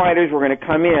 jet fighters were going to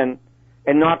come in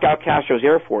and knock out Castro's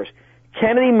Air Force.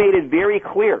 Kennedy made it very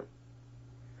clear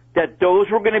that those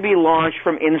were going to be launched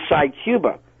from inside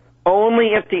Cuba, only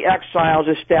if the exiles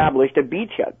established a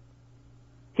beachhead.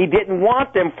 He didn't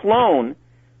want them flown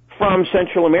from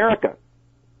Central America,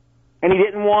 and he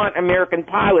didn't want American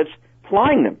pilots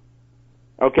flying them.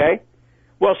 Okay?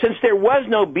 Well, since there was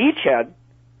no beachhead,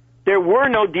 there were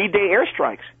no D-Day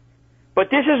airstrikes. But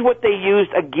this is what they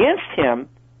used against him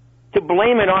to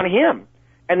blame it on him.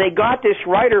 And they got this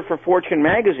writer for Fortune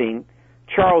magazine,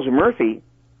 Charles Murphy,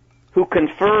 who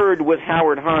conferred with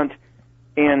Howard Hunt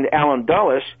and Alan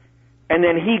Dulles, and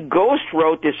then he ghost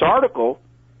wrote this article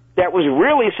that was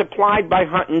really supplied by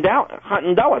Hunt and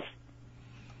Dulles.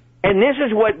 And this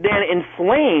is what then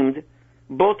inflamed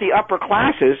both the upper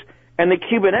classes and the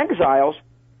Cuban exiles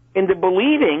into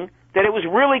believing that it was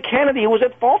really Kennedy who was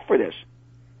at fault for this.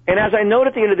 And as I note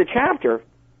at the end of the chapter,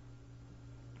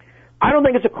 I don't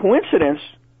think it's a coincidence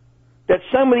that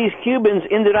some of these Cubans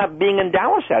ended up being in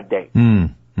Dallas that day. Mm-hmm.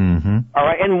 All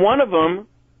right, and one of them,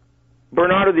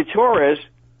 Bernardo de Torres,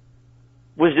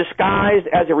 was disguised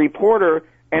as a reporter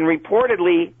and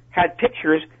reportedly had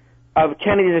pictures of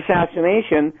Kennedy's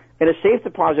assassination in a safe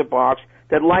deposit box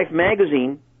that Life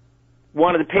magazine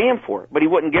wanted to pay him for, but he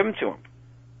wouldn't give them to him.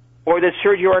 Or that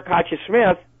Sergio Arcacha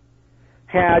Smith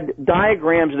had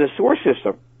diagrams of the sewer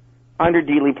system under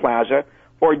Dealey Plaza,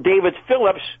 or David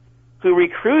Phillips, who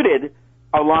recruited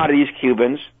a lot of these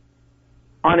Cubans,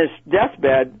 on his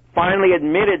deathbed finally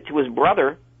admitted to his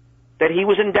brother that he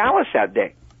was in Dallas that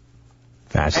day.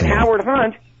 Fascinating. And Howard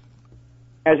Hunt,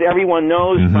 as everyone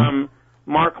knows from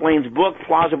Mark Lane's book,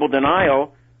 Plausible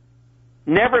Denial,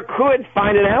 never could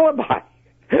find an alibi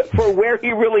for where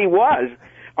he really was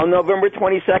on November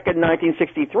 22nd,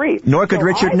 1963. Nor could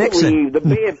Richard Nixon. I believe the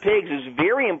Bay of Pigs is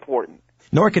very important.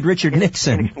 Nor could Richard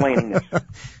Nixon. In explaining this.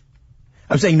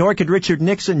 I'm saying nor could Richard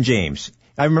Nixon, James.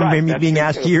 I remember him being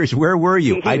asked years, where were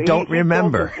you? I don't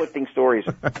remember. Conflicting stories.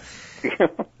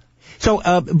 So,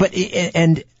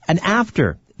 and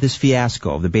after this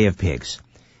fiasco of the Bay of Pigs,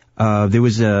 there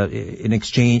was an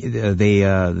exchange.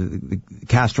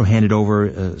 Castro handed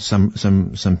over some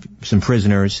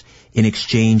prisoners in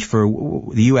exchange for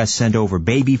the U.S. sent over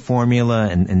baby formula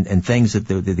and things that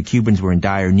the Cubans were in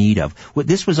dire need of.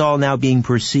 This was all now being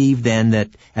perceived then that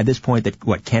at this point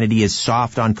that Kennedy is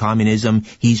soft on communism,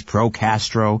 he's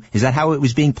pro-Castro. Is that how it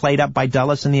was being played up by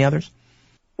Dulles and the others?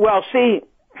 Well, see,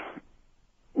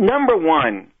 number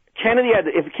one,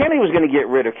 if Kennedy was going to get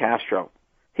rid of Castro,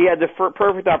 he had the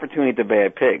perfect opportunity at the Bay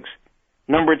of Pigs.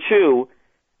 Number two,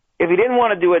 if he didn't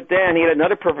want to do it then, he had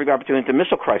another perfect opportunity at the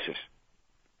missile crisis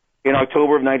in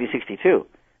October of 1962,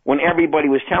 when everybody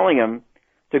was telling him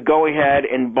to go ahead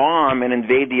and bomb and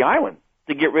invade the island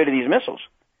to get rid of these missiles.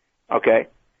 Okay?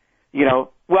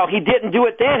 Well, he didn't do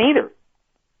it then either.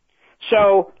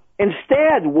 So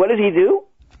instead, what does he do?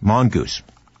 Mongoose.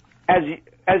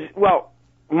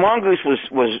 Mongoose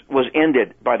was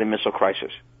ended by the missile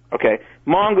crisis. Okay,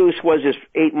 Mongoose was this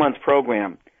 8-month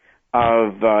program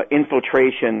of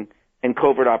infiltration and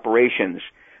covert operations,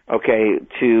 okay,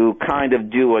 to kind of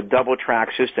do a double-track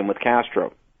system with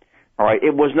Castro. All right,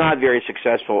 it was not very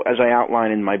successful. As I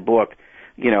outline in my book,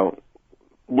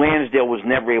 Lansdale was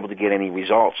never able to get any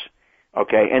results.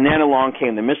 Okay, and then along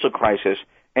came the missile crisis,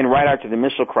 and right after the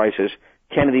missile crisis,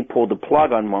 Kennedy pulled the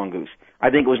plug on Mongoose.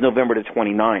 I think it was November the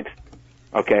 29th,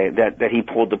 okay, that he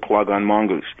pulled the plug on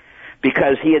Mongoose,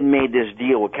 because he had made this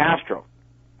deal with Castro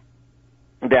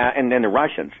and then the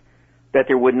Russians that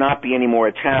there would not be any more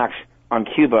attacks on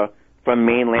Cuba from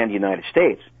mainland United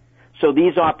States. So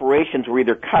these operations were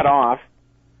either cut off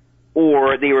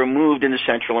or they were moved into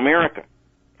Central America.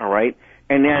 All right?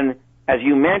 And then, as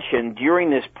you mentioned, during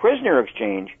this prisoner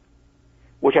exchange,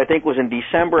 which I think was in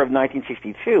December of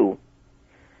 1962,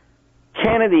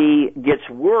 Kennedy gets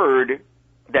word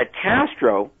that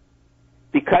Castro,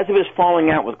 because of his falling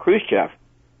out with Khrushchev,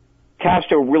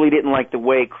 Castro really didn't like the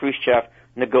way Khrushchev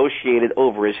negotiated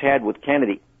over his head with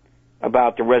Kennedy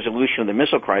about the resolution of the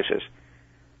missile crisis.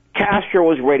 Castro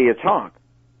was ready to talk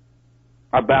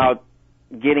about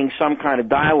getting some kind of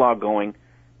dialogue going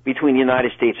between the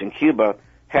United States and Cuba,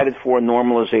 headed for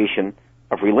normalization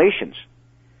of relations.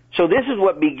 So this is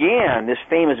what began this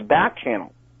famous back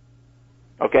channel.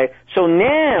 Okay? So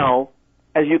now,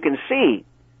 as you can see,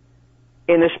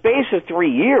 in the space of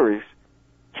 3 years,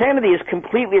 Kennedy has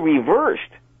completely reversed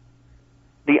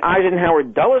the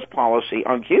Eisenhower-Dulles policy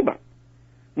on Cuba.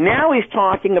 Now he's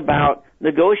talking about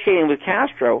negotiating with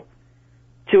Castro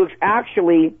to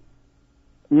actually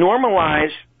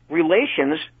normalize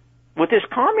relations with this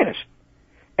communist.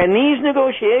 And these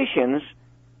negotiations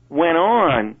went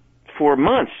on for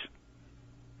months,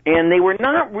 and they were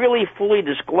not really fully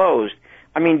disclosed.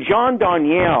 I mean, John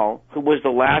Daniel, who was the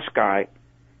last guy,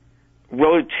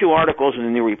 wrote 2 articles in the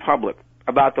New Republic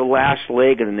about the last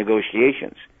leg of the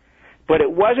negotiations. But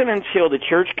it wasn't until the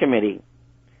Church Committee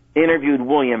interviewed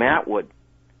William Atwood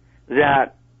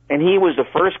and he was the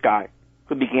first guy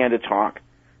who began to talk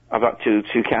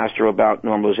to Castro about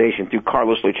normalization through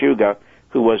Carlos Lechuga,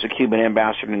 who was a Cuban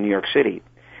ambassador in New York City.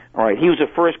 All right, he was the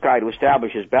first guy to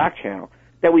establish his back channel,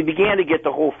 that we began to get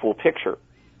the whole full picture.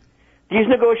 These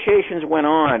negotiations went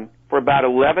on for about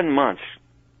 11 months,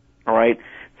 all right,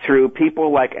 through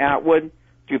people like Atwood,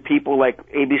 through people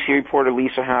like ABC reporter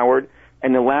Lisa Howard,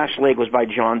 and the last leg was by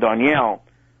John Daniel,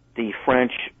 the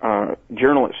French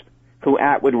journalist, who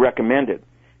Atwood recommended.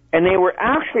 And they were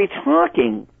actually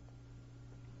talking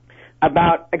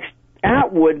about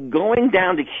Atwood going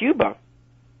down to Cuba,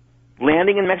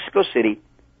 landing in Mexico City,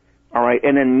 all right,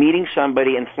 and then meeting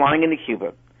somebody and flying into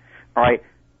Cuba, all right,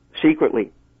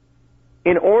 secretly,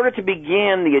 in order to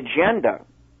begin the agenda,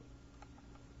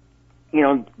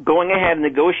 going ahead and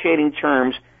negotiating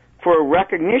terms for a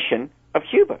recognition of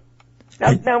Cuba.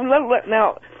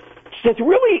 Now,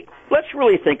 let's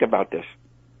really think about this,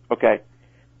 okay?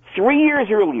 3 years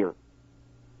earlier,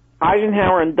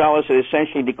 Eisenhower and Dulles had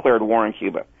essentially declared war on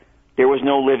Cuba. There was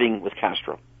no living with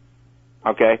Castro,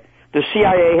 okay? The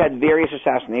CIA had various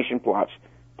assassination plots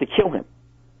to kill him,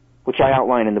 which I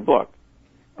outline in the book,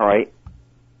 all right?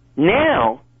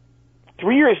 Now,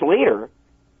 3 years later,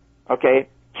 okay,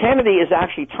 Kennedy is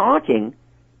actually talking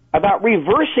about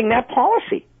reversing that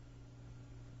policy.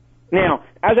 Now,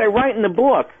 as I write in the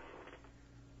book,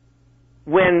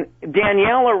 when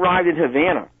Daniel arrived in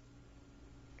Havana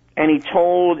and he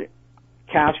told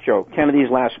Castro, Kennedy's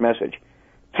last message,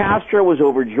 Castro was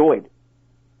overjoyed.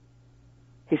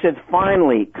 He said,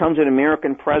 finally comes an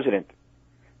American president,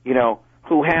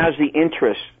 who has the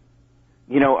interests,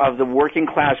 of the working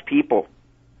class people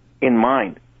in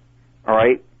mind. All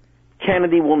right?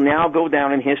 Kennedy will now go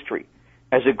down in history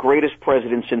as the greatest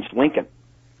president since Lincoln.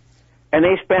 And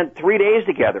they spent 3 days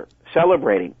together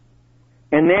celebrating.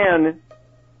 And then,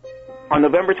 on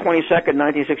November 22nd,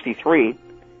 1963,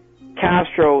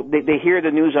 Castro, they hear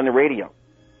the news on the radio.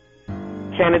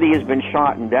 Kennedy has been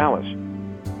shot in Dallas.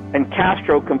 And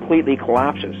Castro completely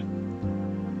collapses.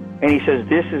 And he says,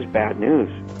 this is bad news.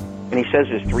 And he says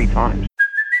this 3 times.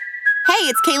 Hey,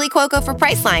 it's Kaylee Cuoco for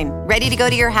Priceline. Ready to go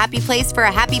to your happy place for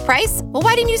a happy price? Well,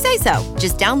 why didn't you say so?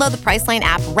 Just download the Priceline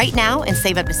app right now and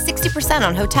save up to 60%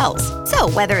 on hotels.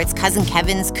 So whether it's Cousin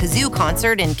Kevin's Kazoo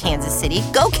Concert in Kansas City,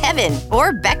 go Kevin,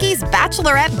 or Becky's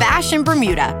Bachelorette Bash in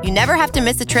Bermuda, you never have to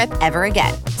miss a trip ever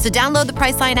again. So download the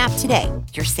Priceline app today.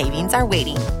 Your savings are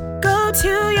waiting. Go to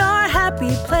your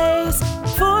happy place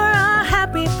for a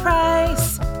happy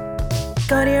price.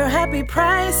 Go to your happy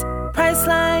price,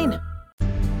 Priceline.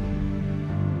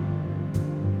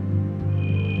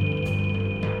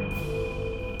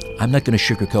 I'm not going to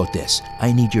sugarcoat this.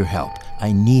 I need your help.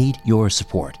 I need your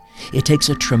support. It takes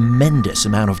a tremendous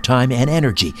amount of time and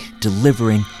energy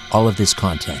delivering all of this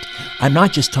content. I'm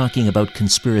not just talking about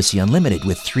Conspiracy Unlimited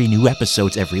with 3 new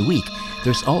episodes every week.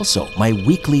 There's also my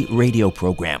weekly radio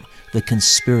program, The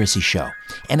Conspiracy Show.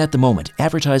 And at the moment,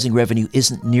 advertising revenue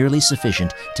isn't nearly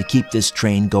sufficient to keep this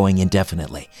train going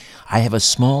indefinitely. I have a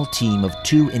small team of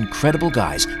 2 incredible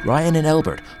guys, Ryan and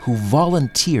Albert, who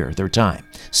volunteer their time.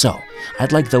 So,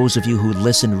 I'd like those of you who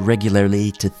listen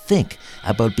regularly to think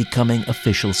about becoming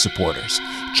official supporters.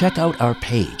 Check out our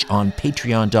page on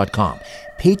patreon.com.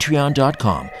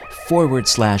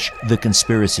 Patreon.com/The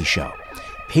Conspiracy Show.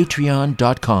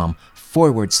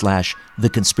 Patreon.com/The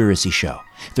Conspiracy Show.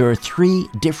 There are 3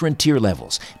 different tier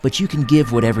levels, but you can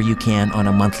give whatever you can on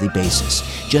a monthly basis.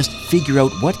 Just figure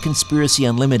out what Conspiracy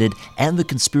Unlimited and The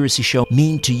Conspiracy Show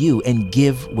mean to you and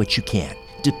give what you can.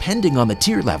 Depending on the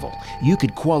tier level, you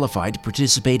could qualify to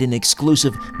participate in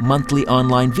exclusive monthly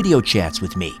online video chats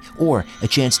with me, or a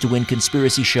chance to win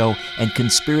Conspiracy Show and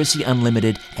Conspiracy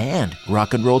Unlimited and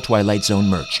Rock and Roll Twilight Zone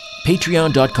merch.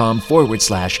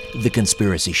 Patreon.com/The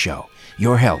Conspiracy Show.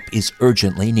 Your help is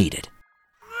urgently needed.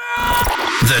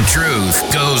 The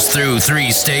truth goes through 3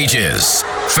 stages.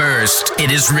 First,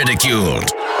 it is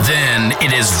ridiculed. Then,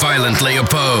 it is violently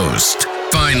opposed.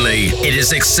 Finally, it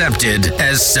is accepted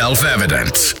as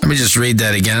self-evident. Let me just read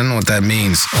that again. I don't know what that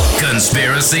means.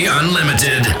 Conspiracy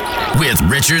Unlimited with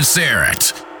Richard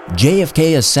Syrett.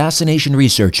 JFK assassination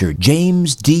researcher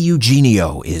James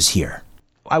DiEugenio is here.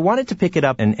 I wanted to pick it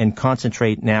up and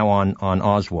concentrate now on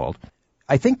Oswald.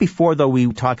 I think before, though,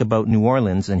 we talk about New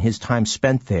Orleans and his time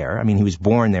spent there. I mean, he was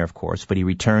born there, of course, but he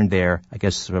returned there, I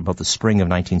guess, about the spring of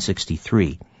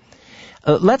 1963.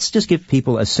 Let's just give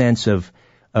people a sense of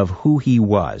who he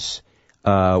was,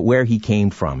 where he came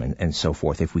from, and so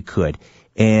forth, if we could.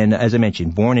 And as I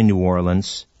mentioned, born in New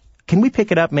Orleans. Can we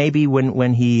pick it up maybe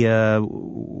when he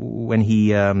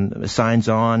signs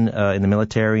on in the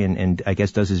military and I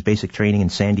guess does his basic training in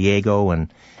San Diego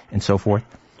and so forth?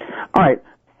 All right.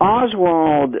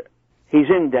 Oswald, he's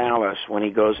in Dallas when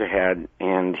he goes ahead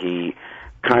and he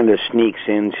kind of sneaks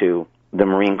into the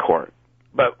Marine Corps.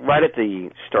 But right at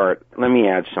the start, let me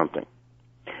add something.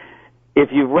 If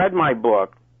you've read my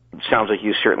book, it sounds like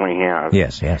you certainly have.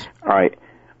 Yes. All right.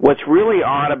 What's really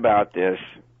odd about this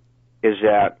is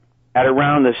that at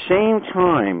around the same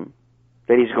time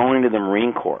that he's going to the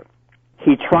Marine Corps,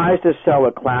 he tries to sell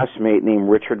a classmate named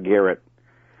Richard Garrett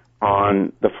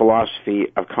on the philosophy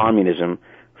of communism,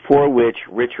 for which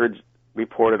Richard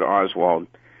reported Oswald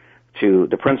to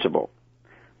the principal.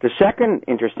 The second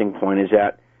interesting point is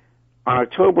that on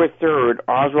October 3rd,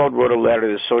 Oswald wrote a letter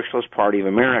to the Socialist Party of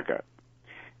America,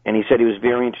 and he said he was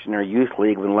very interested in our youth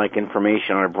league and would like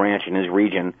information on a branch in his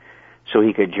region so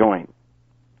he could join.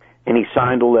 And he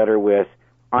signed a letter with,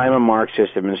 "I'm a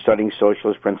Marxist, I've been studying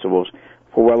socialist principles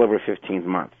for well over 15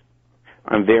 months.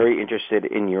 I'm very interested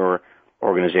in your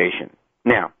organization."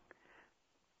 Now,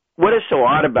 what is so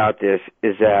odd about this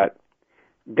is that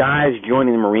guys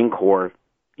joining the Marine Corps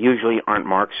usually aren't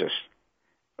Marxists,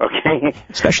 okay?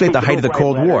 Especially at the height of the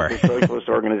Cold War. To socialist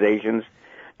organizations.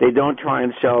 They don't try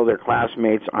and sell their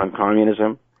classmates on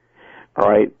communism, all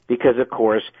right? Because, of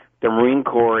course, the Marine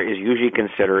Corps is usually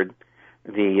considered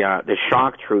the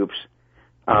shock troops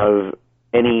of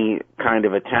any kind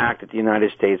of attack that the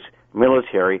United States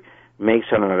military makes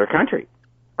on another country.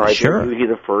 All right? Sure. They're usually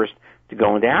the first to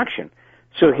go into action.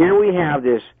 So here we have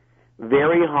this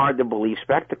very hard-to-believe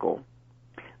spectacle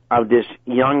of this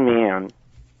young man,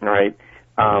 right,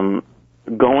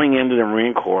 going into the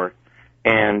Marine Corps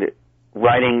and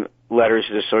writing letters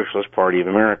to the Socialist Party of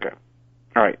America.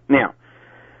 All right. Now,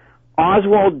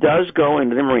 Oswald does go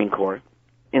into the Marine Corps.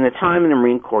 In the time in the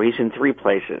Marine Corps, he's in 3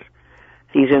 places.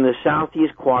 He's in the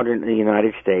southeast quadrant of the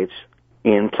United States,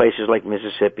 in places like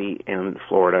Mississippi and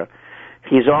Florida.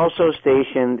 He's also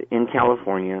stationed in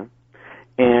California,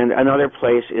 and another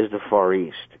place is the Far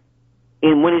East.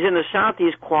 And when he's in the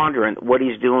southeast quadrant, what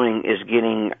he's doing is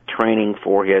getting training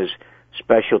for his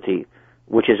specialty,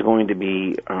 which is going to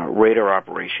be radar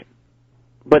operation.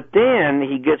 But then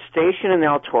he gets stationed in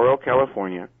El Toro,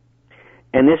 California,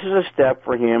 and this is a step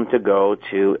for him to go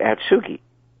to Atsugi,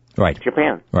 right,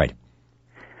 Japan. Right.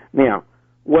 Now,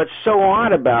 what's so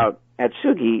odd about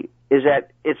Atsugi is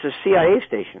that it's a CIA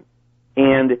station,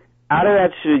 and out of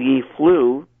Atsugi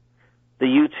flew the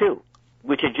U-2,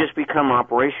 which had just become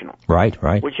operational. Right.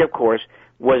 Which, of course,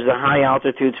 was the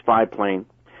high-altitude spy plane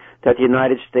that the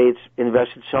United States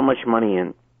invested so much money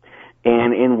in,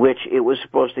 and in which it was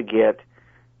supposed to get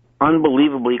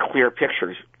unbelievably clear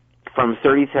pictures from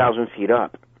 30,000 feet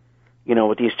up,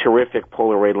 with these terrific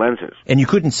Polaroid lenses. And you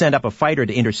couldn't send up a fighter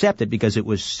to intercept it because it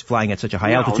was flying at such a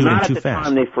high altitude and too fast. Not at the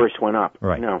time they first went up.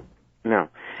 Right. No.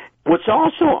 What's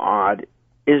also odd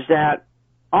is that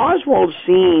Oswald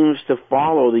seems to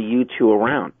follow the U-2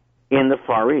 around in the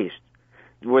Far East.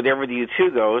 Wherever the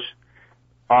U-2 goes,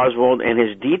 Oswald and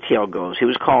his detail goes. He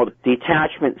was called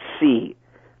Detachment C,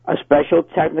 a special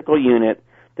technical unit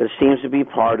that seems to be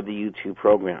part of the U-2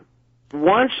 program.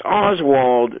 Once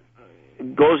Oswald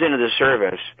goes into the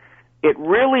service, it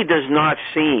really does not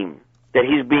seem that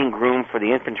he's being groomed for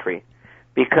the infantry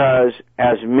because,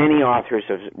 as many authors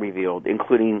have revealed,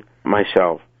 including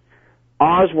myself,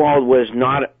 Oswald was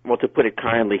not, well, to put it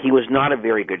kindly, he was not a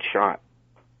very good shot.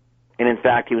 And in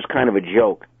fact, he was kind of a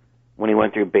joke when he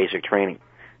went through basic training.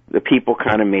 The people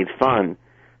kind of made fun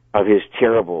of his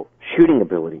terrible shooting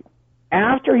ability.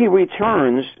 After he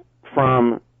returns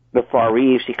from the Far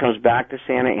East, he comes back to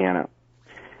Santa Ana.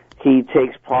 He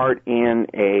takes part in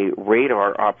a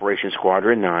radar operation,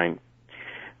 Squadron 9.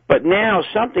 But now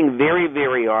something very,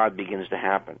 very odd begins to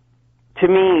happen. To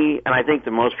me, and I think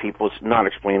to most people, it's not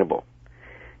explainable.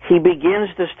 He begins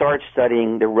to start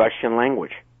studying the Russian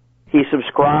language. He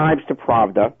subscribes to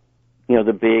Pravda,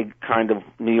 the big kind of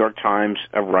New York Times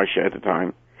of Russia at the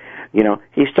time. You know,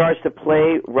 he starts to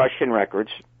play Russian records,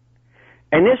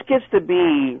 and this gets to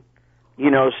be,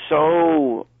 you know,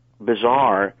 so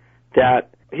bizarre that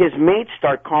his mates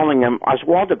start calling him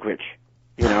Oswaldovich,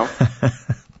 you know.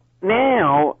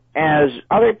 Now, as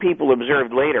other people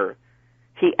observed later,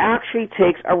 he actually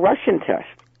takes a Russian test.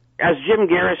 As Jim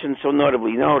Garrison so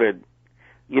notably noted,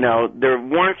 you know, the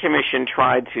Warren Commission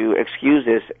tried to excuse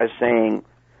this as saying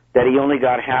that he only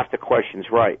got half the questions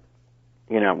right,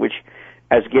 you know, which,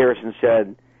 as Garrison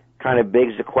said, kind of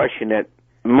begs the question that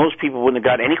most people wouldn't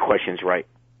have got any questions right.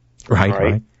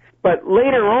 Right. But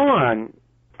later on,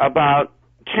 about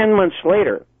 10 months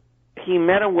later, he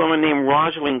met a woman named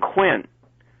Rosalind Quinn,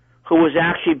 who was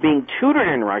actually being tutored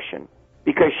in Russian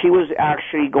because she was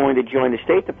actually going to join the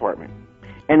State Department.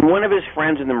 And one of his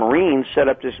friends in the Marines set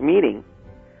up this meeting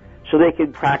so they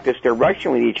could practice their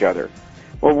Russian with each other.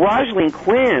 Well, Rosalind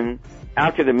Quinn,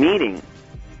 after the meeting,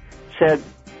 said,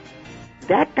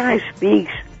 that guy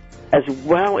speaks as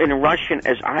well in Russian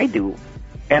as I do,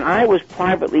 and I was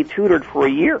privately tutored for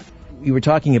a year. You were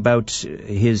talking about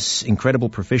his incredible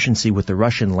proficiency with the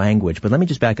Russian language, but let me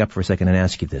just back up for a second and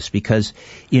ask you this, because,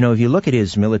 you know, if you look at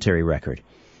his military record,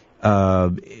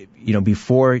 you know,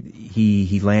 before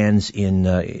he lands in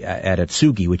at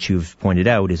Atsugi, which you've pointed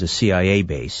out is a CIA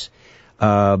base,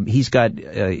 he's got,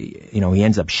 you know, he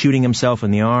ends up shooting himself in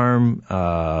the arm.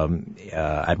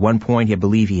 At one point, I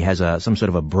believe he has some sort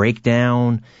of a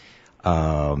breakdown.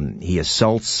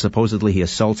 Supposedly he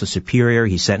assaults a superior.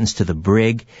 He's sentenced to the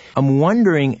brig. I'm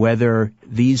wondering whether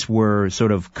these were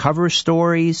sort of cover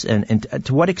stories and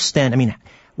to what extent, I mean,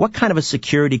 what kind of a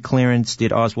security clearance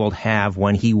did Oswald have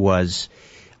when he was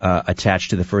attached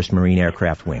to the 1st Marine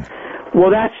Aircraft Wing? Well,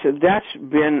 that's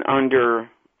been under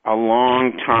a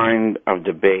long time of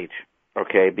debate,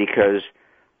 okay, because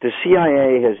the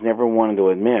CIA has never wanted to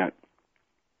admit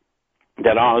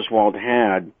that Oswald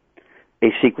had a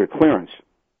secret clearance,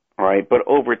 all right? But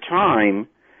over time,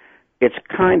 it's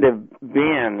kind of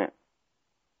been,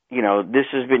 you know, this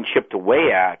has been chipped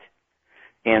away at,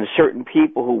 and certain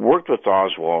people who worked with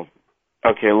Oswald,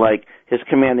 okay, like his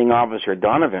commanding officer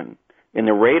Donovan in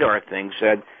the radar thing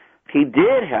said he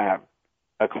did have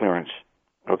a clearance,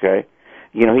 okay?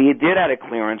 You know, he did have a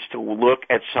clearance to look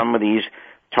at some of these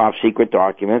top secret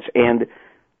documents, and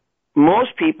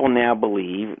most people now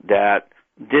believe that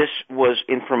this was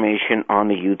information on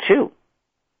the U-2,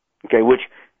 okay, which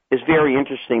is very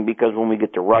interesting because when we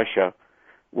get to Russia,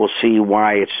 we'll see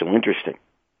why it's so interesting.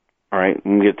 All right,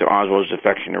 when we get to Oswald's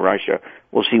defection to Russia,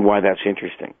 we'll see why that's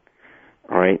interesting.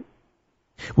 All right.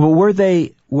 Well, were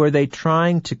they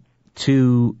trying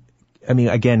to I mean,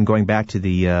 again, going back to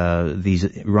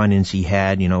these run-ins he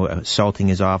had, you know, assaulting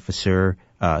his officer,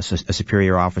 a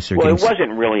superior officer. Well, it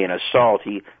wasn't really an assault.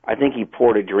 I think he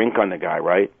poured a drink on the guy,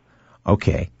 right?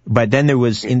 Okay, but then there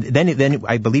was then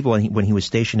I believe when he was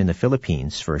stationed in the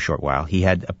Philippines for a short while, he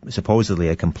had supposedly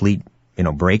a complete, you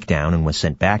know, breakdown and was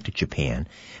sent back to Japan.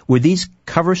 Were these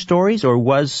cover stories, or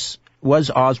was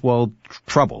Oswald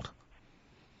troubled?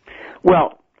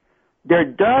 Well, there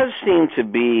does seem to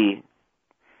be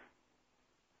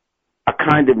a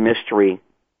kind of mystery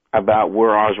about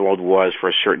where Oswald was for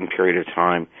a certain period of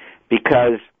time,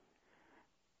 because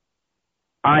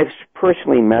I've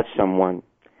personally met someone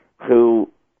who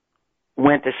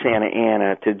went to Santa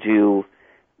Ana to do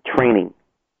training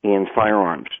in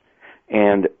firearms.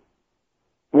 And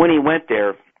when he went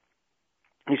there,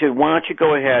 he said, why don't you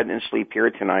go ahead and sleep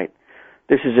here tonight?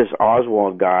 This is this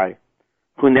Oswald guy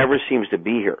who never seems to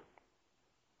be here.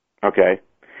 Okay?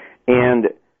 And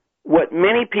what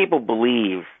many people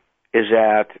believe is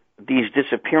that these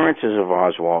disappearances of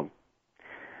Oswald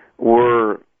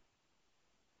were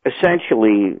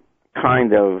essentially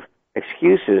kind of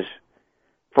excuses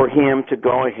for him to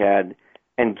go ahead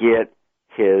and get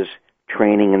his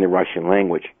training in the Russian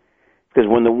language. Because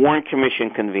when the Warren Commission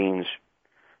convenes,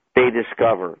 they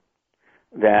discover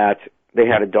that they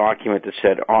had a document that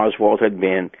said Oswald had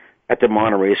been at the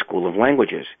Monterey School of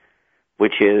Languages,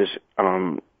 which is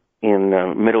in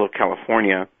the middle of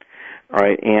California, all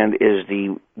right, and is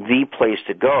the place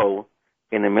to go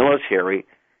in the military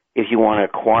if you want to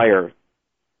acquire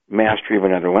mastery of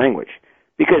another language.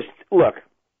 Because, look,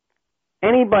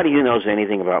 anybody who knows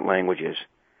anything about languages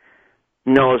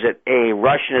knows that, A,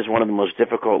 Russian is one of the most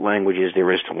difficult languages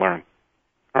there is to learn,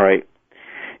 all right?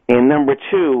 And number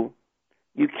two,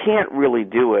 you can't really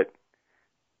do it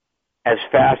as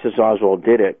fast as Oswald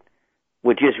did it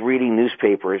with just reading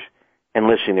newspapers and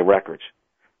listening to records.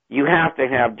 You have to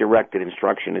have directed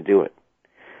instruction to do it.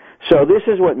 So this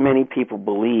is what many people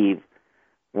believe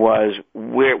was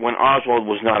where, when Oswald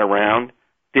was not around,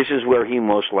 this is where he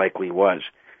most likely was.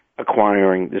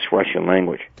 acquiring this Russian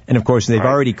language. And of course, they've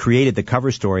already created the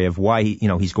cover story of why,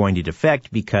 he's going to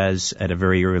defect, because at a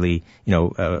very early,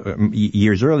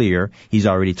 years earlier, he's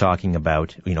already talking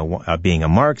about, being a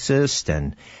Marxist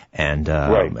and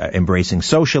embracing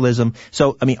socialism.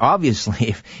 So, I mean,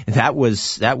 obviously, that was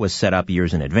set up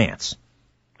years in advance.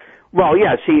 Well,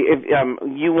 yeah, see, if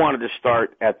you wanted to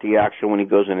start at the actual when he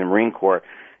goes in the Marine Corps,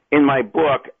 in my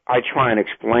book, I try and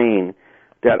explain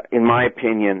that, in my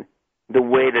opinion, the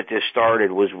way that this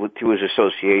started was through his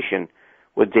association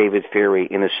with David Ferrie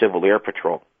in the Civil Air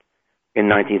Patrol in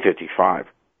 1955.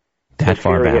 That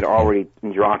far Ferrie back. had already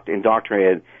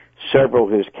indoctrinated several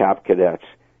of his cap cadets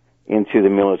into the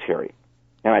military.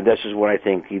 And this is what I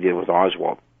think he did with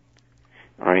Oswald.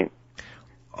 All right?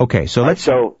 Okay, so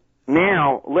So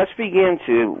now let's begin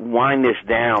to wind this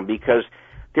down, because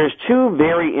there's two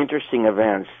very interesting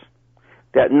events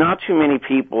that not too many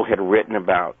people had written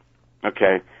about,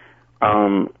 okay?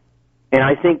 And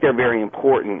I think they're very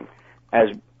important as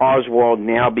Oswald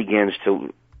now begins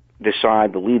to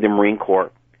decide to leave the Marine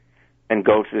Corps and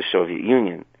go to the Soviet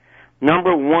Union.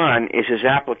 Number one is his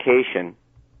application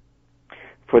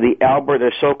for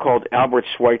the so-called Albert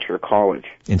Schweitzer College.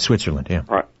 In Switzerland, yeah.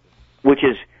 Right. Which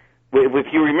is, if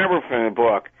you remember from the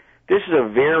book, this is a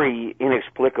very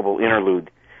inexplicable interlude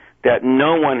that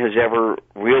no one has ever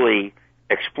really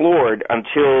explored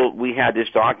until we had this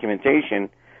documentation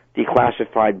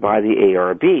declassified by the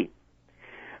ARB.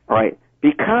 All right,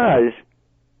 because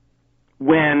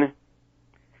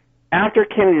after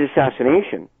Kennedy's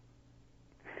assassination,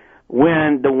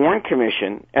 when the Warren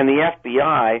Commission and the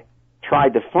FBI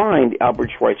tried to find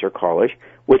Albert Schweitzer College,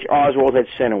 which Oswald had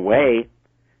sent away,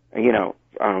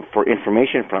 for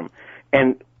information from,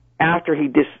 and after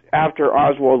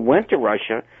Oswald went to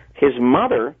Russia, his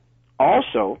mother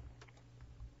also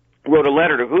wrote a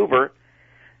letter to Hoover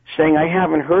saying, I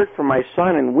haven't heard from my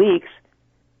son in weeks.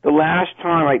 The last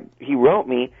time he wrote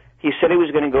me, he said he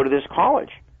was going to go to this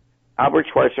college, Albert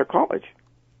Schweitzer College.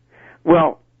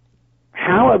 Well,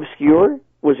 how obscure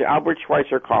was Albert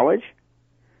Schweitzer College?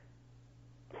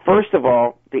 First of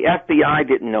all, the FBI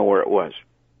didn't know where it was,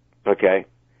 okay?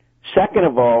 Second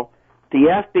of all,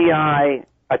 the FBI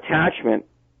attachment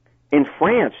in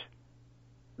France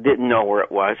didn't know where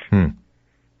it was.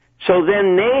 So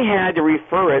then they had to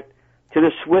refer it to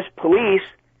the Swiss police,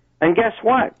 and guess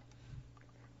what?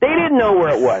 They didn't know where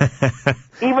it was,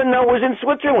 even though it was in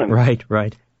Switzerland.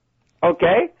 Right.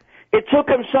 Okay? It took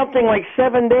them something like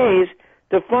 7 days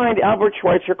to find Albert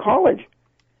Schweitzer College.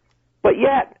 But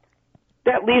yet,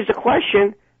 that leaves the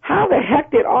question, how the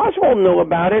heck did Oswald know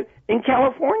about it in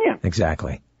California?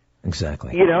 Exactly.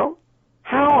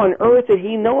 How on earth did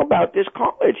he know about this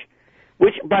college?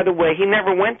 Which, by the way, he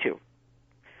never went to.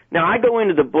 Now, I go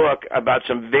into the book about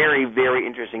some very, very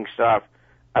interesting stuff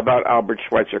about Albert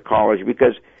Schweitzer College,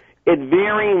 because it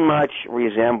very much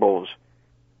resembles,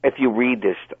 if you read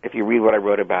what I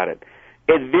wrote about it,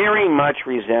 it very much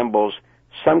resembles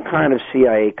some kind of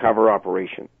CIA cover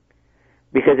operation,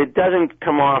 because it doesn't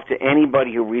come off to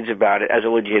anybody who reads about it as a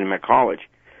legitimate college.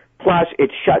 Plus,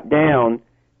 it's shut down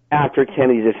after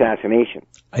Kennedy's assassination.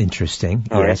 Interesting.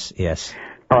 All yes, right? Yes.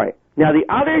 All right. Now, the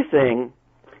other thing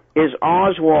is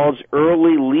Oswald's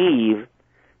early leave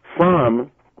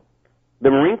from the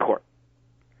Marine Corps.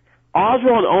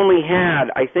 Oswald only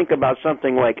had, I think, about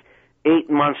something like 8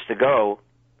 months to go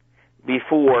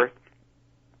before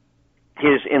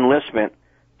his enlistment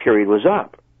period was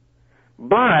up.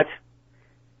 But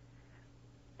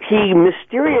he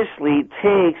mysteriously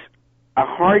takes a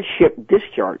hardship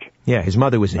discharge. Yeah, his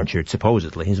mother was injured,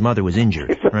 supposedly. His mother was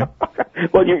injured, right?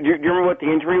 Well, do you remember what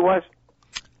the injury was?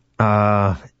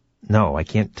 No, I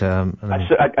can't.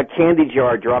 A candy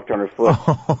jar dropped on her foot.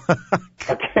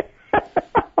 Okay.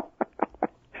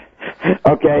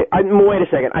 Okay. Wait a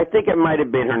second. I think it might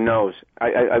have been her nose.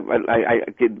 I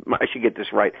should get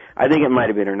this right. I think it might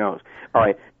have been her nose. All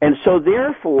right. And so,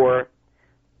 therefore,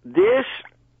 this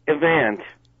event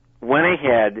went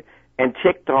ahead and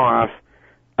ticked off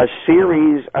a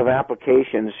series of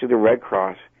applications to the Red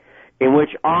Cross in which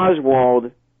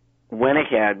Oswald went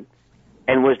ahead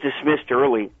and was dismissed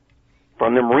early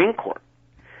from the Marine Corps.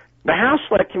 The House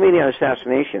Select Committee on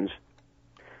Assassinations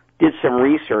did some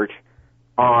research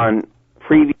on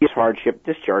previous hardship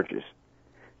discharges.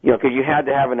 Because you had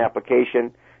to have an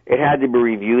application, it had to be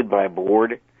reviewed by a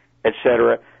board,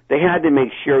 etc. They had to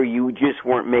make sure you just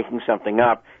weren't making something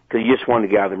up because you just wanted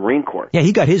to get out of the Marine Corps. Yeah,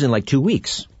 he got his in like 2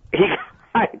 weeks.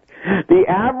 The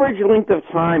average length of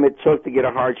time it took to get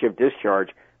a hardship discharge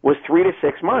was 3 to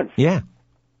 6 months. Yeah.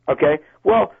 Okay?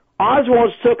 Well,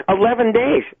 Oswald's took 11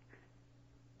 days.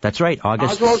 That's right.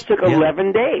 Oswald's took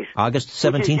 11 days. August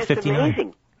 17th, 59.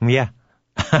 Amazing. Yeah.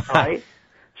 All right?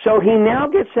 So he now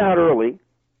gets out early,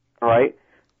 all right?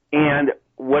 And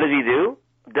what does he do?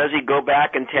 Does he go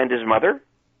back and tend his mother?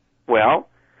 Well,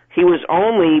 he was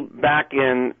only back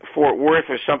in Fort Worth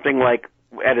or something like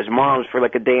at his mom's for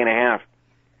like a day and a half.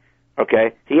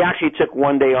 Okay? He actually took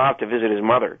one day off to visit his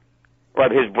mother, or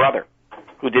his brother,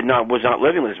 who was not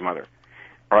living with his mother.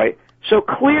 All right? So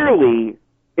clearly,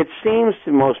 it seems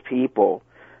to most people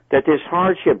that this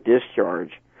hardship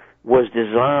discharge was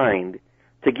designed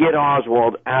to get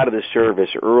Oswald out of the service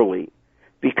early,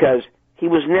 because he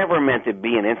was never meant to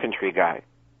be an infantry guy.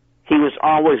 He was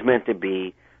always meant to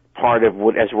be part of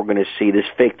what, as we're going to see, this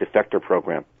fake defector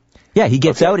program. Yeah, he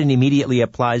gets out and immediately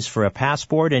applies for a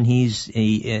passport, and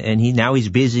now he's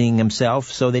busying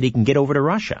himself so that he can get over to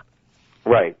Russia.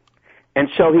 Right. And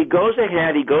so he goes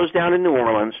ahead, he goes down to New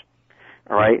Orleans,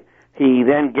 all right? He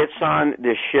then gets on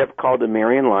this ship called the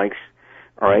Marion Lykes,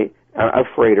 all right, a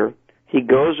freighter. He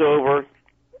goes over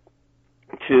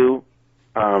to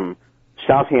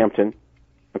Southampton,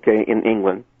 okay, in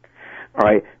England, all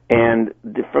right, and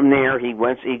from there he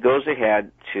goes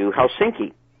ahead to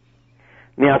Helsinki.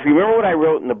 Now, if you remember what I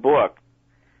wrote in the book,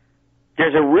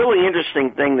 there's a really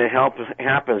interesting thing that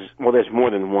happens. Well, there's more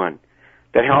than one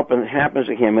that happens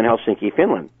to him in Helsinki,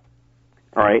 Finland.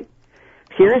 All right,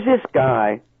 here's this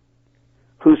guy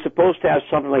who's supposed to have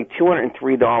something like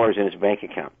 $203 in his bank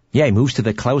account. Yeah, he moves to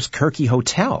the Klaus Kirke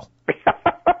Hotel. He's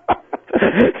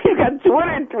got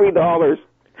 $203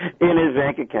 in his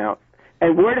bank account.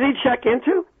 And where did he check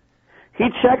into? He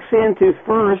checks into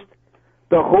first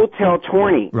the Hotel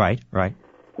Torney. Right.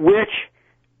 Which,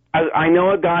 I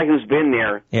know a guy who's been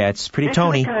there. Yeah, it's pretty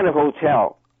Tony. This is the kind of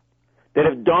hotel that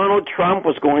if Donald Trump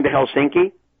was going to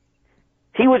Helsinki,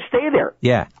 he would stay there.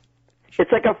 Yeah.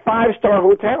 It's like a 5-star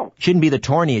hotel. Shouldn't be the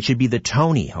Torney, it should be the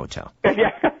Tony Hotel.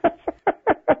 Yeah.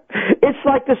 It's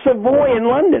like the Savoy in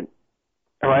London.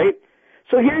 All right?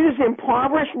 So here's this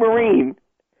impoverished Marine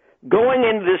going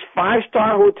into this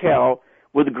 5-star hotel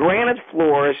with granite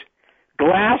floors,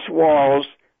 glass walls,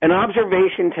 an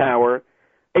observation tower.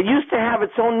 It used to have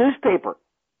its own newspaper.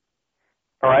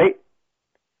 All right?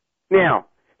 Now,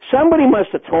 somebody must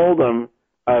have told him,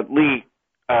 Lee,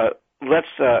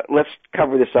 let's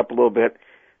cover this up a little bit.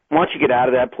 Why don't you get out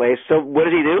of that place? So what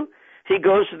does he do? He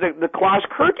goes to the Klaus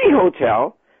Kirke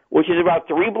Hotel, which is about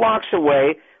 3 blocks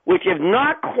away, which if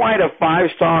not quite a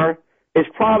 5-star, is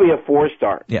probably a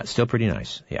 4-star. Yeah, still pretty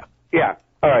nice. Yeah. Yeah.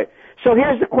 All right. So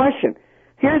here's the question.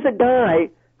 Here's a guy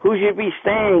who should be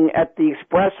staying at the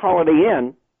Express Holiday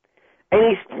Inn,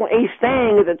 and he's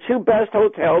staying at the 2 best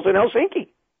hotels in Helsinki.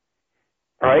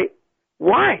 All right?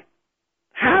 Why?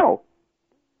 How?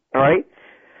 All right?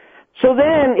 So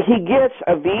then he gets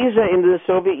a visa into the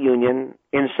Soviet Union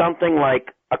in something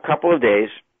like a couple of days.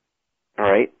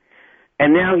 All right?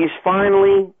 And now he's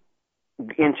finally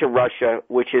into Russia,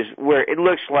 which is where it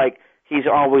looks like he's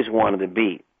always wanted to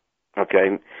be.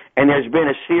 Okay? And there's been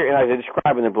a series, as I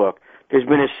describe in the book, there's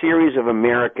been a series of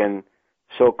American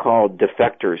so-called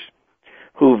defectors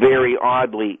who very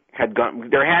oddly had gone,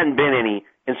 there hadn't been any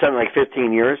in something like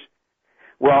 15 years.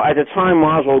 Well, at the time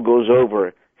Oswald goes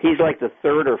over, he's like the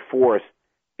 3rd or 4th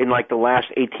in like the last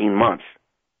 18 months.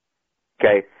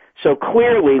 Okay? So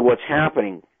clearly what's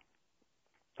happening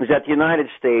is that the United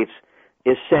States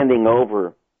is sending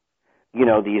over,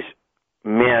 these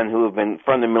men who have been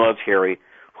from the military,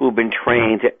 who have been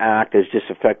trained to act as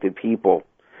disaffected people,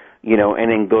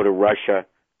 and then go to Russia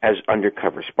as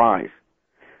undercover spies.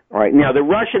 All right. Now, the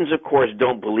Russians, of course,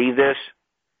 don't believe this.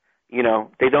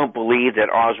 They don't believe that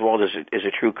Oswald is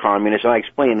a true communist. And I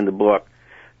explain in the book,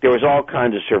 there was all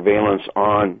kinds of surveillance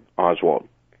on Oswald,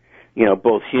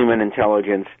 both human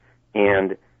intelligence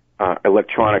and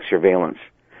electronic surveillance,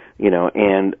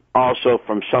 and also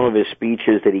from some of his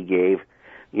speeches that he gave,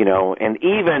 and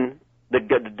even the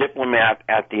diplomat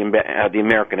at the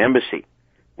American embassy,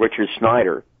 Richard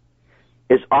Snyder,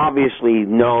 obviously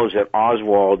knows that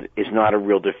Oswald is not a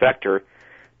real defector,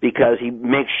 because he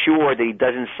makes sure that he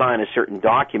doesn't sign a certain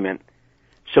document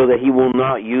so that he will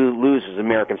not lose his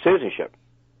American citizenship.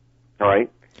 All right?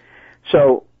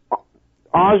 So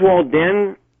Oswald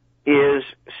then is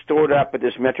stored up at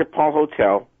this Metropole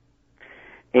Hotel,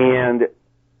 and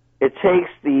it takes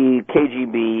the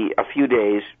KGB a few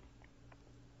days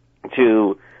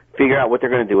to figure out what they're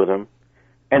going to do with him,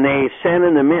 and they send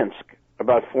him to Minsk,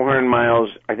 about 400 miles,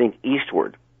 I think,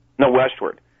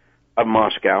 westward of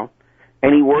Moscow,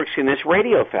 and he works in this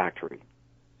radio factory,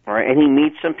 all right, and he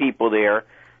meets some people there.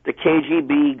 The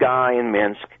KGB guy in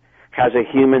Minsk has a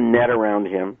human net around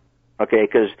him, okay,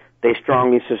 because they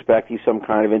strongly suspect he's some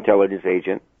kind of intelligence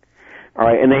agent, All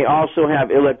right, and they also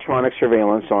have electronic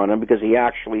surveillance on him because he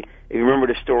actually, if you remember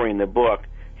the story in the book,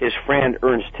 his friend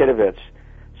Ernst Titovitz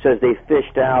says they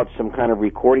fished out some kind of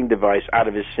recording device out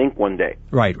of his sink one day.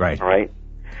 Right. All right.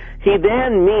 He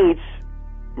then meets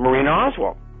Marina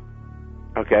Oswald.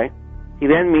 Okay? He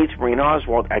then meets Marina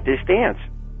Oswald at this dance.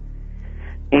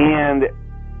 And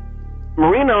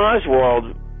Marina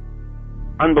Oswald,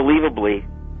 unbelievably,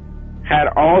 had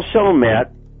also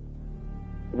met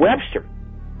Webster,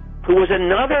 who was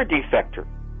another defector,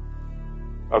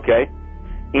 okay,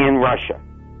 in Russia.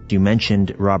 You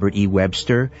mentioned Robert E.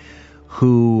 Webster,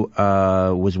 who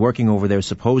was working over there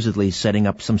supposedly setting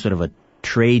up some sort of a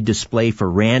trade display for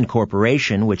Rand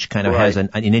Corporation, which kind of has an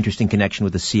interesting connection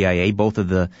with the CIA. Both of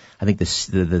the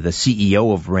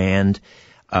CEO of Rand,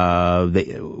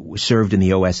 they served in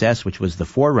the OSS, which was the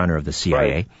forerunner of the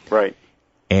CIA. Right.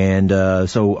 And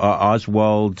so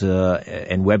Oswald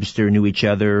and Webster knew each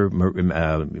other.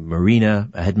 Marina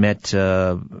had met.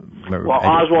 Oswald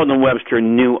and Webster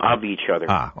knew of each other.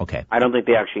 Ah, okay. I don't think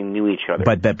they actually knew each other.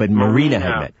 But Marina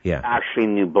had met. Yeah. Actually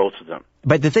knew both of them.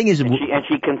 But the thing is, and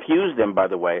she confused them, by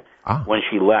the way, when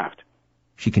she left.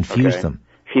 She confused them.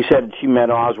 She said she met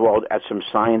Oswald at some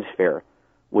science fair,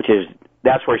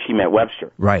 that's where she met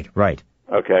Webster. Right.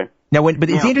 Okay. But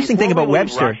it's the interesting thing about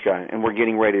Webster. Russia, and we're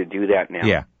getting ready to do that now.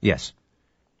 Yeah. Yes.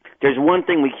 There's one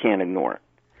thing we can't ignore.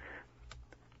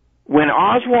 When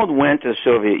Oswald went to the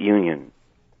Soviet Union,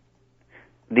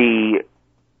 the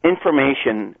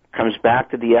information comes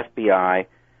back to the FBI,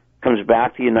 comes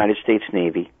back to the United States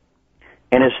Navy,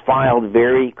 and is filed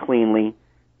very cleanly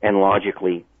and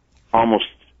logically, almost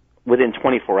within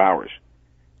 24 hours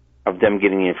of them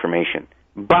getting the information.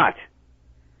 But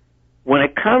when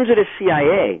it comes to the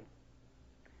CIA,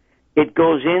 it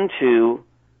goes into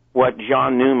what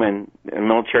John Newman, a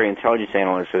military intelligence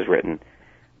analyst, has written,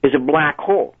 is a black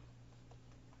hole.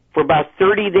 For about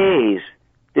 30 days,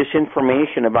 this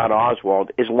information about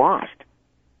Oswald is lost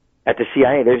at the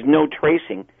CIA. There's no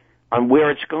tracing on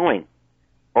where it's going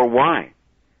or why.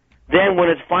 Then when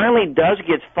it finally does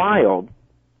get filed,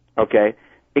 okay,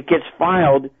 it gets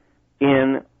filed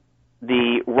in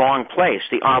the wrong place,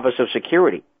 the Office of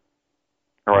Security,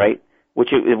 all right,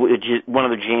 which is one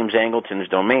of the James Angleton's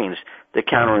domains, the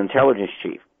counterintelligence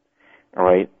chief, all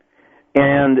right.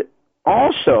 And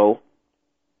also,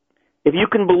 if you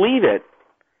can believe it,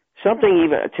 something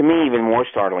even more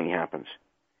startling happens.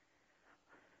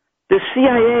 The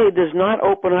CIA does not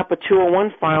open up a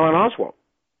 201 file on Oswald.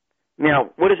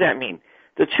 Now, what does that mean?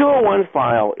 The 201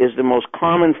 file is the most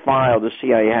common file the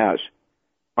CIA has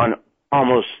on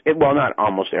not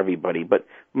almost everybody, but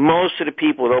most of the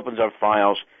people that opens up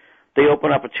files, they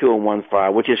open up a 201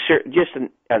 file, which is just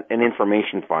an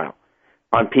information file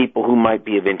on people who might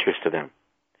be of interest to them.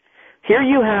 Here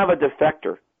you have a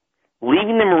defector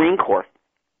leaving the Marine Corps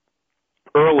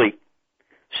early,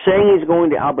 saying he's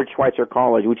going to Albert Schweitzer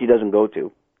College, which he doesn't go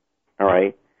to, all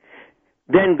right,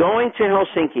 then going to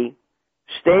Helsinki,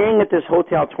 staying at this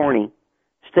Hotel Torny,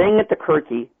 staying at the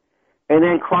Kirky, and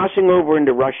then crossing over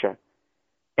into Russia.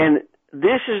 And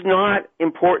this is not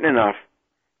important enough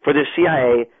for the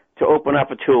CIA to open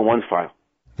up a 201 file.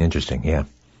 Interesting, yeah.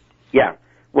 Yeah.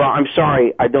 Well, I'm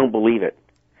sorry, I don't believe it.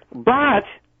 But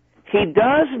he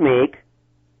does make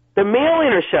the mail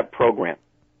intercept program.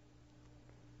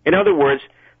 In other words,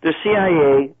 the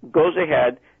CIA goes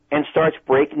ahead and starts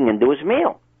breaking into his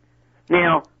mail.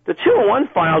 Now, the 201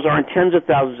 files are in tens of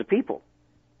thousands of people.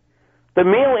 The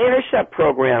mail intercept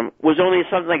program was only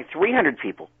something like 300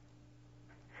 people.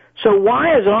 So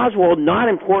why is Oswald not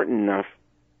important enough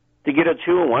to get a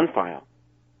 201 file?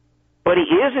 But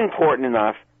he is important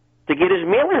enough to get his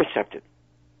mail intercepted.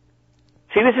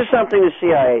 See, this is something the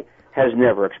CIA has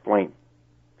never explained.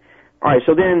 All right,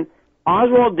 so then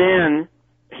Oswald, he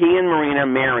and Marina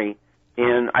marry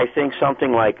in, I think,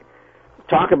 something like,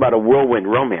 talk about a whirlwind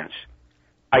romance.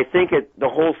 I think the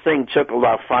whole thing took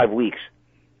about 5 weeks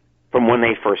from when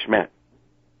they first met.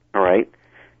 All right?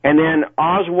 And then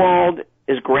Oswald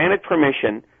is granted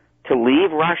permission to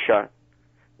leave Russia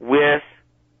with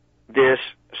this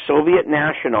Soviet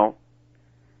national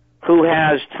who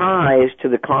has ties to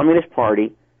the Communist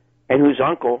Party and whose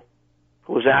uncle,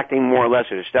 who was acting more or less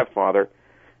as a stepfather,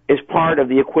 is part of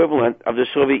the equivalent of the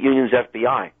Soviet Union's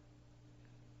FBI.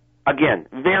 Again,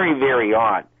 very, very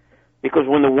odd, because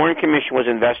when the Warren Commission was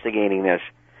investigating this,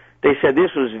 they said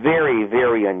this was very,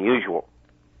 very unusual.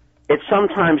 It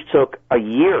sometimes took a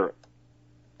year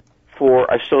for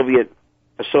a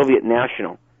Soviet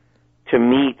national to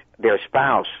meet their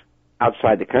spouse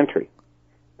outside the country,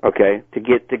 okay, to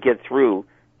get through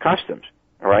customs,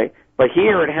 all right? But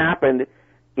here it happened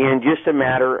in just a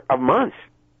matter of months.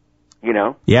 you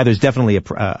know? Yeah, there's definitely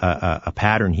a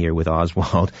pattern here with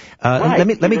Oswald. Right.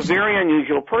 He's a very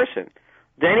unusual person.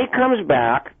 Then he comes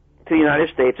back to the United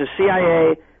States. The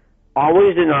CIA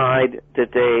always denied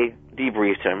that they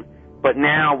debriefed him, but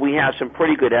now we have some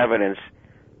pretty good evidence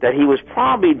that he was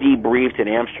probably debriefed in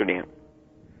Amsterdam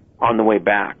on the way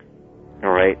back.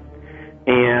 All right?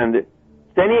 And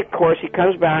then, of course, he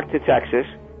comes back to Texas,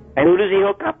 and who does he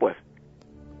hook up with?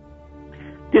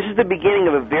 This is the beginning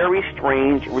of a very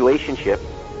strange relationship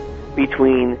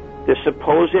between the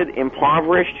supposed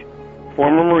impoverished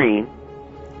former Marine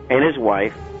and his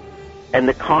wife and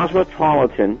the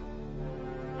cosmopolitan,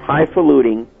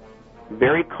 highfalutin,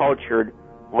 very cultured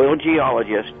oil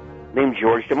geologist named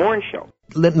George de Mohrenschildt.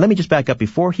 Let me just back up.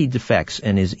 Before he defects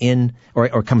and is in,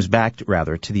 or comes back,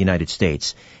 rather, to the United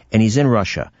States, and he's in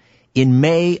Russia, in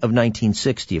May of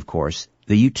 1960, of course,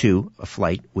 the U-2, a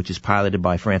flight which is piloted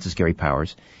by Francis Gary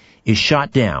Powers, is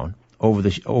shot down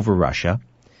over Russia.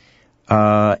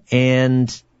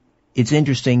 And it's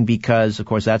interesting because, of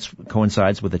course, that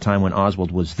coincides with the time when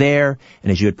Oswald was there,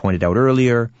 and as you had pointed out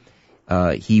earlier,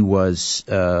 he was,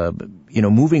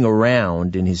 moving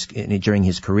around during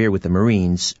his career with the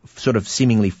Marines, sort of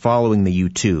seemingly following the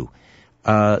U-2.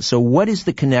 So what is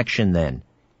the connection then,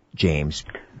 James,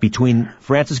 between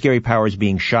Francis Gary Powers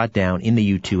being shot down in the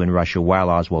U-2 in Russia while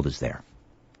Oswald is there?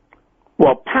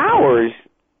 Well, Powers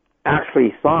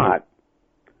actually thought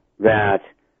that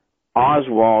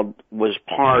Oswald was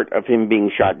part of him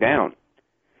being shot down.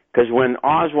 Because when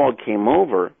Oswald came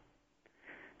over,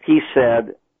 he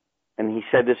said, and he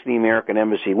said this to the American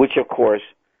embassy, which, of course,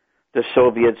 the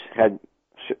Soviets had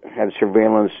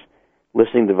surveillance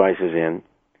listening devices in,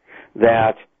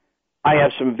 that I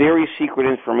have some very secret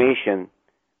information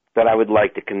that I would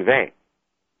like to convey.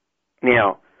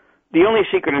 Now, the only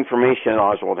secret information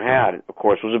Oswald had, of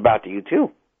course, was about the U-2.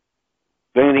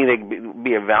 Anything that could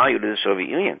be of value to the Soviet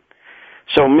Union.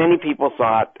 So many people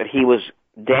thought that he was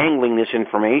dangling this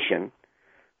information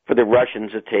for the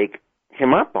Russians to take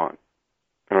him up on.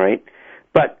 All right?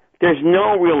 But there's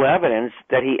no real evidence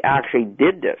that he actually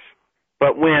did this.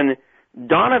 But when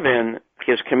Donovan,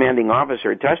 his commanding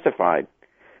officer, testified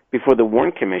before the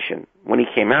Warren Commission, when he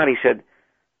came out, he said,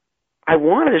 I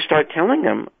wanted to start telling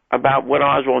them about what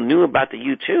Oswald knew about the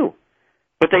U-2,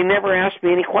 but they never asked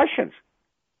me any questions.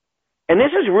 And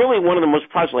this is really one of the most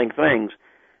puzzling things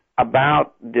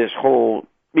about this whole,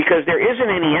 because there isn't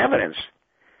any evidence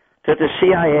that the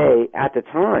CIA at the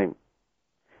time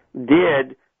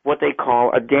did what they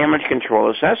call a damage control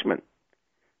assessment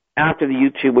after the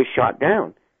U-2 was shot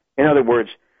down. In other words,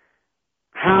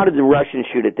 how did the Russians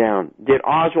shoot it down? Did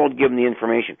Oswald give them the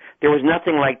information? There was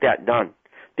nothing like that done.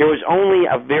 There was only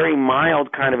a very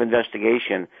mild kind of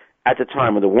investigation at the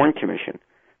time of the Warren Commission,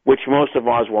 which most of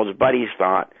Oswald's buddies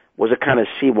thought was a kind of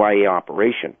CYA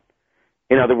operation.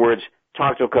 In other words,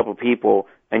 talk to a couple of people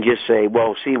and just say,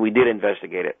 well, see, we did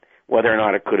investigate it, whether or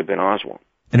not it could have been Oswald.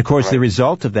 And, of course, right. The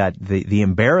result of that, the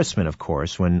embarrassment, of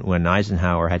course, when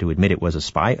Eisenhower had to admit it was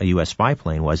a U.S. spy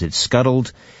plane, was it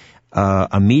scuttled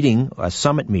a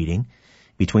summit meeting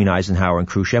between Eisenhower and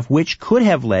Khrushchev, which could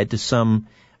have led to some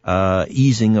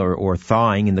easing or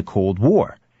thawing in the Cold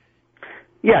War.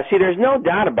 Yeah, see, there's no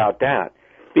doubt about that,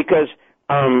 because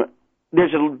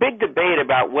there's a big debate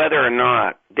about whether or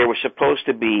not there was supposed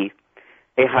to be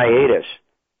a hiatus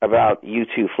about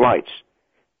U-2 flights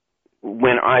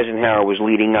when Eisenhower was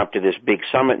leading up to this big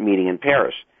summit meeting in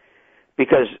Paris,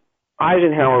 because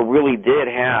Eisenhower really did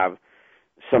have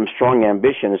some strong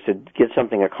ambitions to get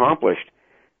something accomplished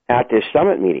at this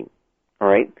summit meeting, all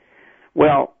right?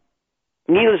 Well,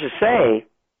 needless to say,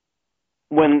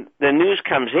 when the news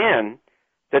comes in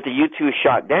that the U-2 is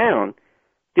shot down,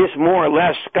 this more or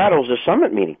less scuttles the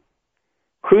summit meeting.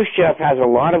 Khrushchev has a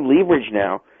lot of leverage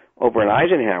now over at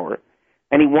Eisenhower,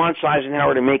 and he wants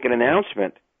Eisenhower to make an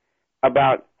announcement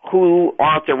about who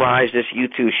authorized this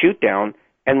U-2 shoot down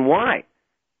and why.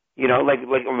 You know, like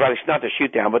well, it's not the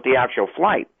shoot down, but the actual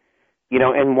flight. You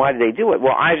know, and why did they do it?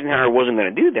 Well, Eisenhower wasn't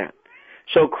going to do that.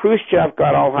 So Khrushchev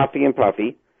got all huffy and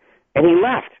puffy, and he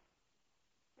left.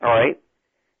 All right?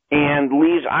 And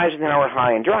leaves Eisenhower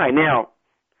high and dry. Now,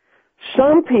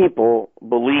 some people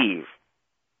believe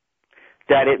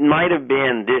that it might have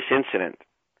been this incident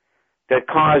that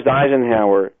caused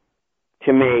Eisenhower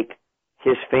to make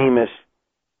his famous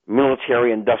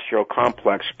military-industrial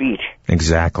complex speech.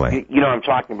 Exactly. You know what I'm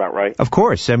talking about, right? Of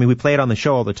course. I mean, we play it on the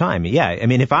show all the time. Yeah. I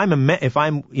mean, if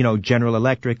I'm General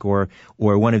Electric or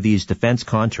one of these defense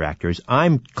contractors,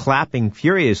 I'm clapping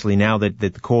furiously now that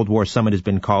the Cold War summit has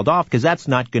been called off, because that's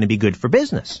not going to be good for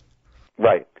business.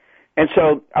 Right. And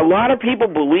so a lot of people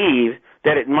believe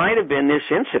that it might have been this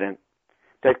incident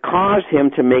that caused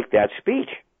him to make that speech,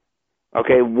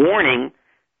 okay, warning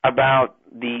about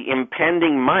the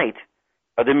impending might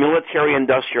of the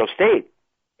military-industrial state.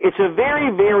 It's a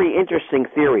very, very interesting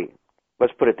theory.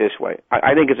 Let's put it this way.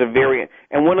 I think it's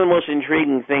and one of the most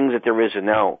intriguing things that there is to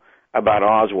know about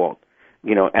Oswald,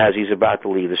 as he's about to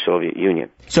leave the Soviet Union.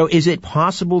 So is it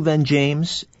possible then,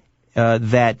 James,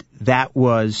 that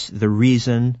was the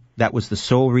reason, that was the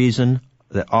sole reason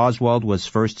that Oswald was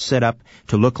first set up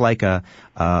to look like a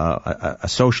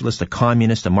socialist, a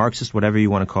communist, a Marxist, whatever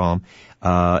you want to call him,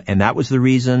 and that was the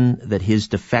reason that his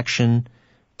defection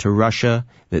to Russia,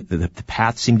 the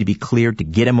path seemed to be cleared to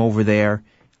get him over there,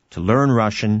 to learn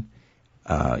Russian.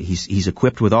 He's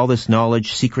equipped with all this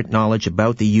knowledge, secret knowledge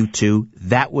about the U-2.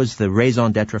 That was the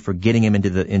raison d'etre for getting him into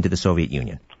the Soviet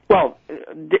Union. Well,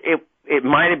 it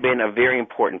might have been a very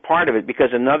important part of it,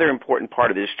 because another important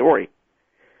part of this story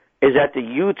is that the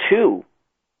U-2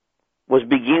 was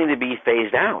beginning to be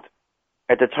phased out.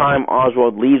 At the time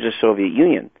Oswald leaves the Soviet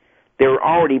Union, they were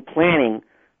already planning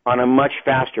on a much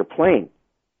faster plane,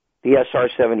 the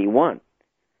SR-71.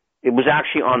 It was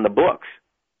actually on the books.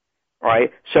 All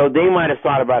right, so they might have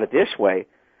thought about it this way.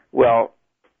 Well,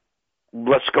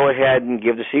 let's go ahead and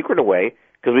give the secret away,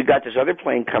 because we've got this other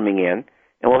plane coming in,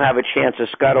 and we'll have a chance to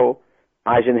scuttle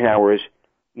Eisenhower's,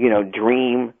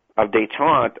 dream of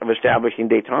détente, of establishing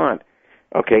détente,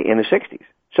 okay, in the 60s.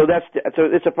 So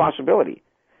it's a possibility,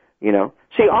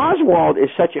 See, Oswald is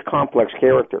such a complex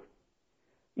character,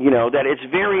 that it's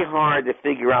very hard to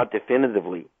figure out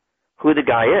definitively who the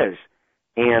guy is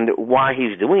and why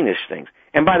he's doing these things.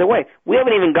 And by the way, we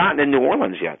haven't even gotten to New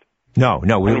Orleans yet. No.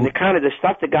 The kind of the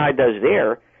stuff the guy does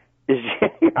there is,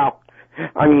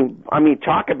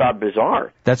 talk about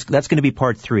bizarre. That's going to be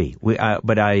part 3. Okay,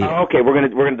 we're going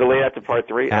to delay that to part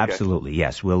 3. Okay. Absolutely,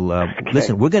 yes. We'll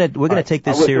listen. We're going to take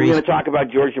this series. We're going to talk about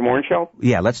George de Mohrenschildt.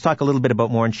 Yeah, let's talk a little bit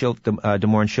about de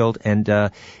Mohrenschildt.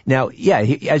 And now,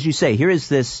 as you say, here is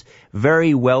this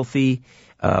very wealthy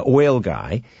oil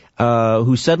guy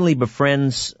who suddenly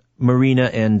befriends Marina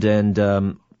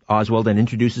and Oswald and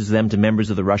introduces them to members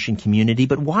of the Russian community.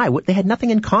 But why? They had nothing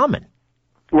in common.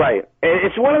 Right.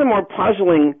 It's one of the more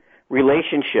puzzling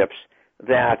relationships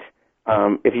that,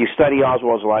 if you study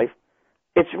Oswald's life,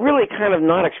 it's really kind of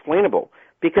not explainable,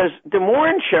 because de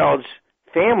Mohrenschildt's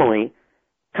family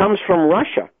comes from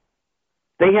Russia.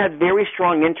 They had very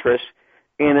strong interests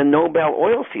in the Nobel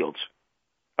oil fields,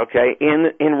 okay,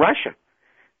 in Russia,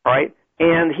 all right?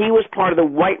 And he was part of the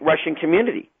white Russian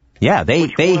community. Yeah, they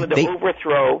wanted to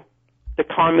overthrow the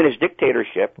communist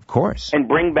dictatorship, of course, and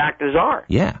bring back the Tsar.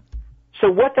 Yeah. So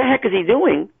what the heck is he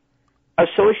doing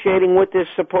associating with this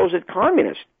supposed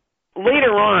communist?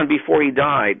 Later on, before he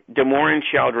died, de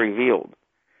Mohrenschildt revealed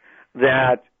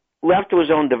that, left to his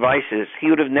own devices,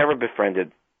 he would have never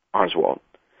befriended Oswald.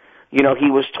 He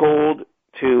was told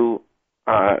to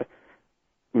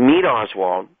meet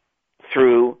Oswald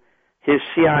through his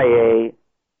CIA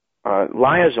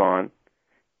liaison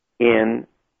in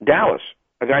Dallas,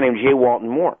 a guy named J. Walton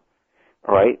Moore,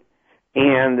 all right?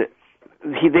 And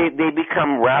they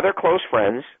become rather close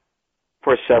friends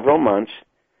for several months.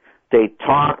 They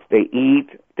talk, they eat,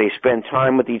 they spend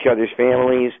time with each other's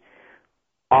families.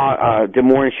 De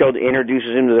Mohrenschildt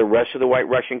introduces him to the rest of the white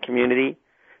Russian community,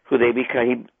 who he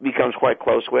becomes quite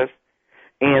close with.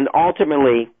 And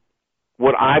ultimately,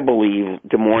 what I believe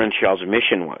de Mohrenschildt's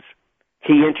mission was,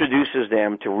 he introduces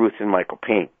them to Ruth and Michael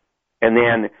Paine. And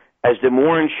then, as de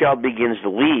Mohrenschildt begins to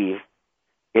leave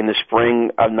in the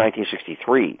spring of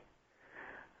 1963,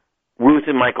 Ruth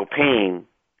and Michael Paine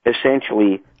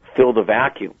essentially fill the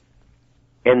vacuum,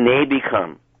 and they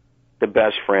become the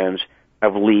best friends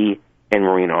of Lee and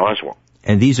Marina Oswald.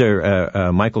 And these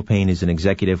are Michael Paine is an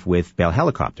executive with Bell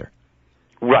Helicopter.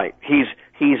 Right. He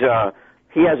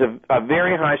has a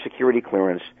very high security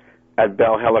clearance at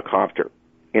Bell Helicopter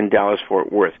in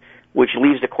Dallas-Fort Worth, which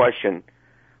leaves the question: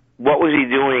 what was he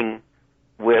doing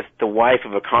with the wife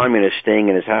of a communist staying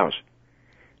in his house?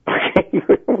 Okay,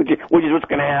 which is what's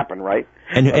going to happen, right?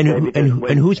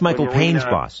 And who's Michael Paine's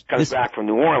boss? Comes back from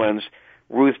New Orleans.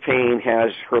 Ruth Paine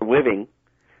has her living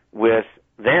with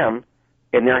them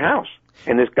in their house,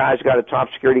 and this guy's got a top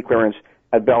security clearance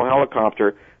at Bell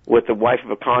Helicopter with the wife of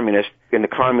a communist, and the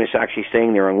communist actually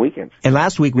staying there on weekends. And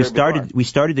last week we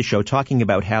started the show talking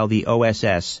about how the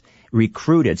OSS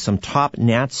recruited some top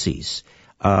Nazis.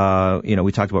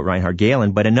 We talked about Reinhard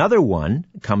Gehlen, but another one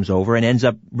comes over and ends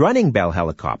up running Bell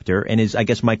Helicopter and is, I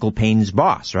guess, Michael Paine's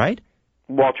boss, right?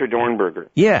 Walter Dornberger.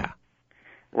 Yeah.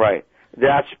 Right.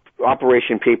 That's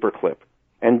Operation Paperclip.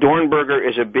 And Dornberger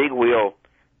is a big wheel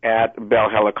at Bell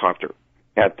Helicopter.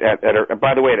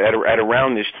 By the way, at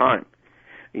around this time,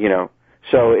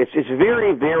 So it's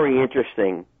very, very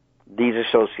interesting, these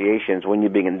associations, when you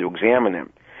begin to examine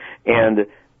them. And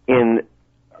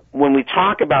when we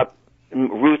talk about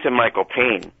Ruth and Michael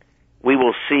Paine, we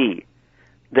will see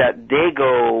that they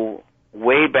go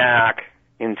way back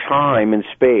in time and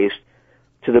space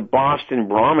to the Boston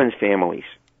Brahmin families,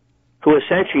 who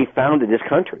essentially founded this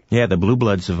country. Yeah, the Blue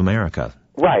Bloods of America.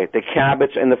 Right, the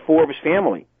Cabots and the Forbes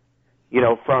family.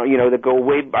 That go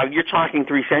way back. You're talking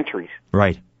 3 centuries.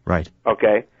 Right.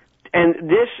 Okay? And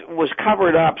this was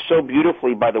covered up so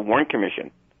beautifully by the Warren Commission,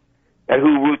 at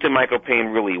who Ruth and Michael Paine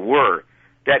really were,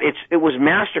 that it was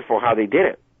masterful how they did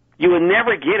it. You would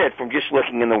never get it from just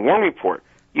looking in the Warren Report.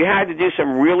 You had to do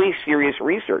some really serious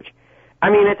research. I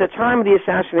mean, at the time of the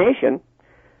assassination,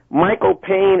 Michael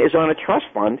Paine is on a trust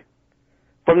fund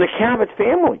from the Cabot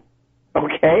family.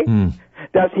 Okay?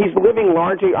 He's living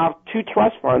largely off 2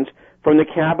 trust funds from the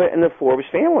Cabot and the Forbes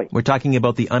family. We're talking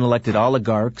about the unelected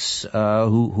oligarchs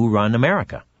who run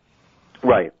America.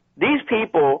 Right. These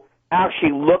people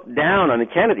actually looked down on the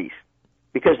Kennedys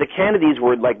because the Kennedys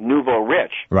were like nouveau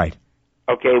rich. Right.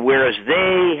 Okay, whereas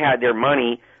they had their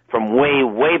money from way,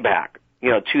 way back,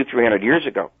 200-300 years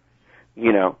ago,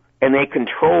 and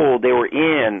they were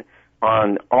in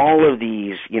on all of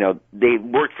these, they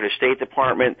worked for the State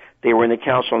Department, they were in the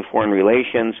Council on Foreign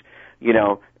Relations,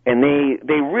 and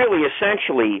they really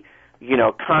essentially,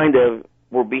 kind of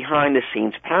were behind the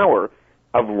scenes power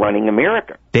of running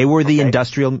America. They were the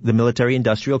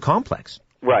military-industrial complex.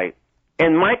 Right.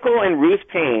 And Michael and Ruth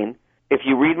Paine, if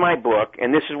you read my book,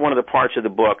 and this is one of the parts of the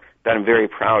book that I'm very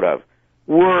proud of,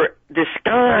 were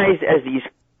disguised as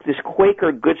this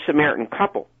Quaker Good Samaritan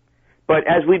couple. But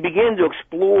as we begin to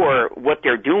explore what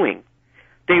they're doing,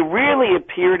 they really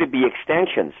appear to be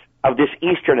extensions of this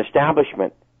Eastern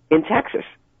establishment in Texas.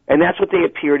 And that's what they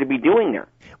appear to be doing there.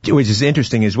 Which is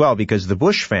interesting as well, because the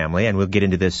Bush family, and we'll get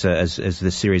into this as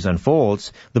this series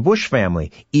unfolds, the Bush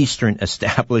family, Eastern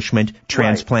establishment,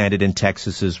 transplanted in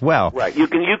Texas as well. Right. You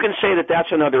can say that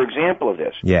that's another example of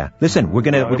this. Yeah. Listen, we're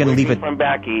gonna leave it from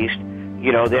back east.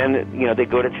 Then they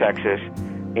go to Texas,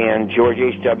 and George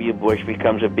H.W. Bush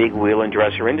becomes a big wheel in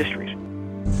Dresser Industries.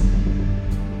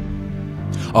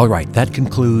 All right, that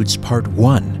concludes part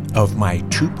 1 of my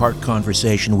 2-part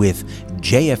conversation with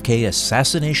JFK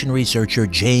assassination researcher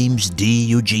James D.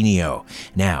 Eugenio.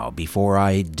 Now, before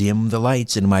I dim the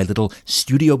lights in my little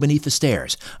studio beneath the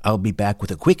stairs, I'll be back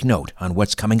with a quick note on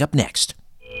what's coming up next.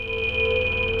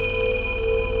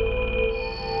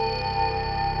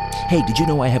 Hey, did you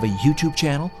know I have a YouTube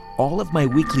channel? All of my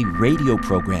weekly radio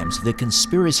programs, The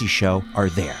Conspiracy Show, are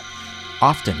there.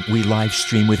 Often we live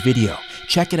stream with video.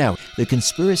 Check it out, The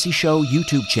Conspiracy Show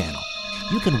YouTube channel.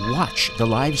 You can watch the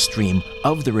live stream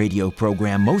of the radio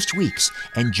program most weeks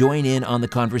and join in on the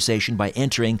conversation by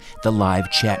entering the live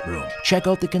chat room. Check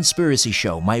out The Conspiracy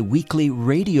Show, my weekly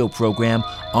radio program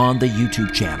on the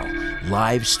YouTube channel.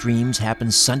 Live streams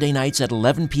happen Sunday nights at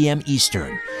 11 p.m.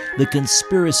 Eastern. The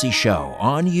Conspiracy Show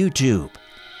on YouTube.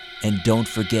 And don't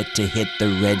forget to hit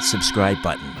the red subscribe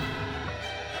button.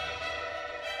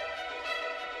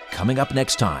 Coming up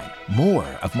next time, more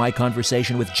of my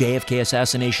conversation with JFK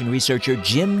assassination researcher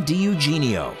Jim D.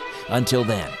 Eugenio. Until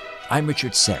then, I'm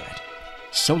Richard Syrett.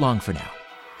 So long for now.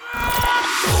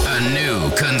 A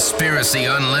new Conspiracy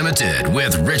Unlimited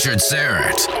with Richard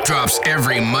Syrett drops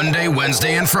every Monday,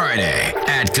 Wednesday, and Friday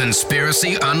at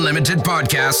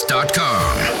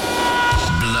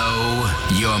conspiracyunlimitedpodcast.com.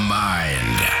 Blow your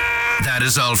mind. That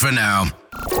is all for now.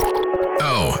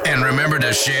 Oh, and remember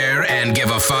to share and give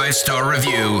a 5-star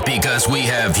review because we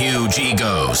have huge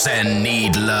egos and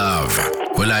need love.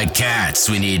 We're like cats.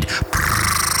 We need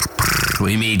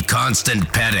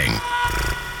constant petting.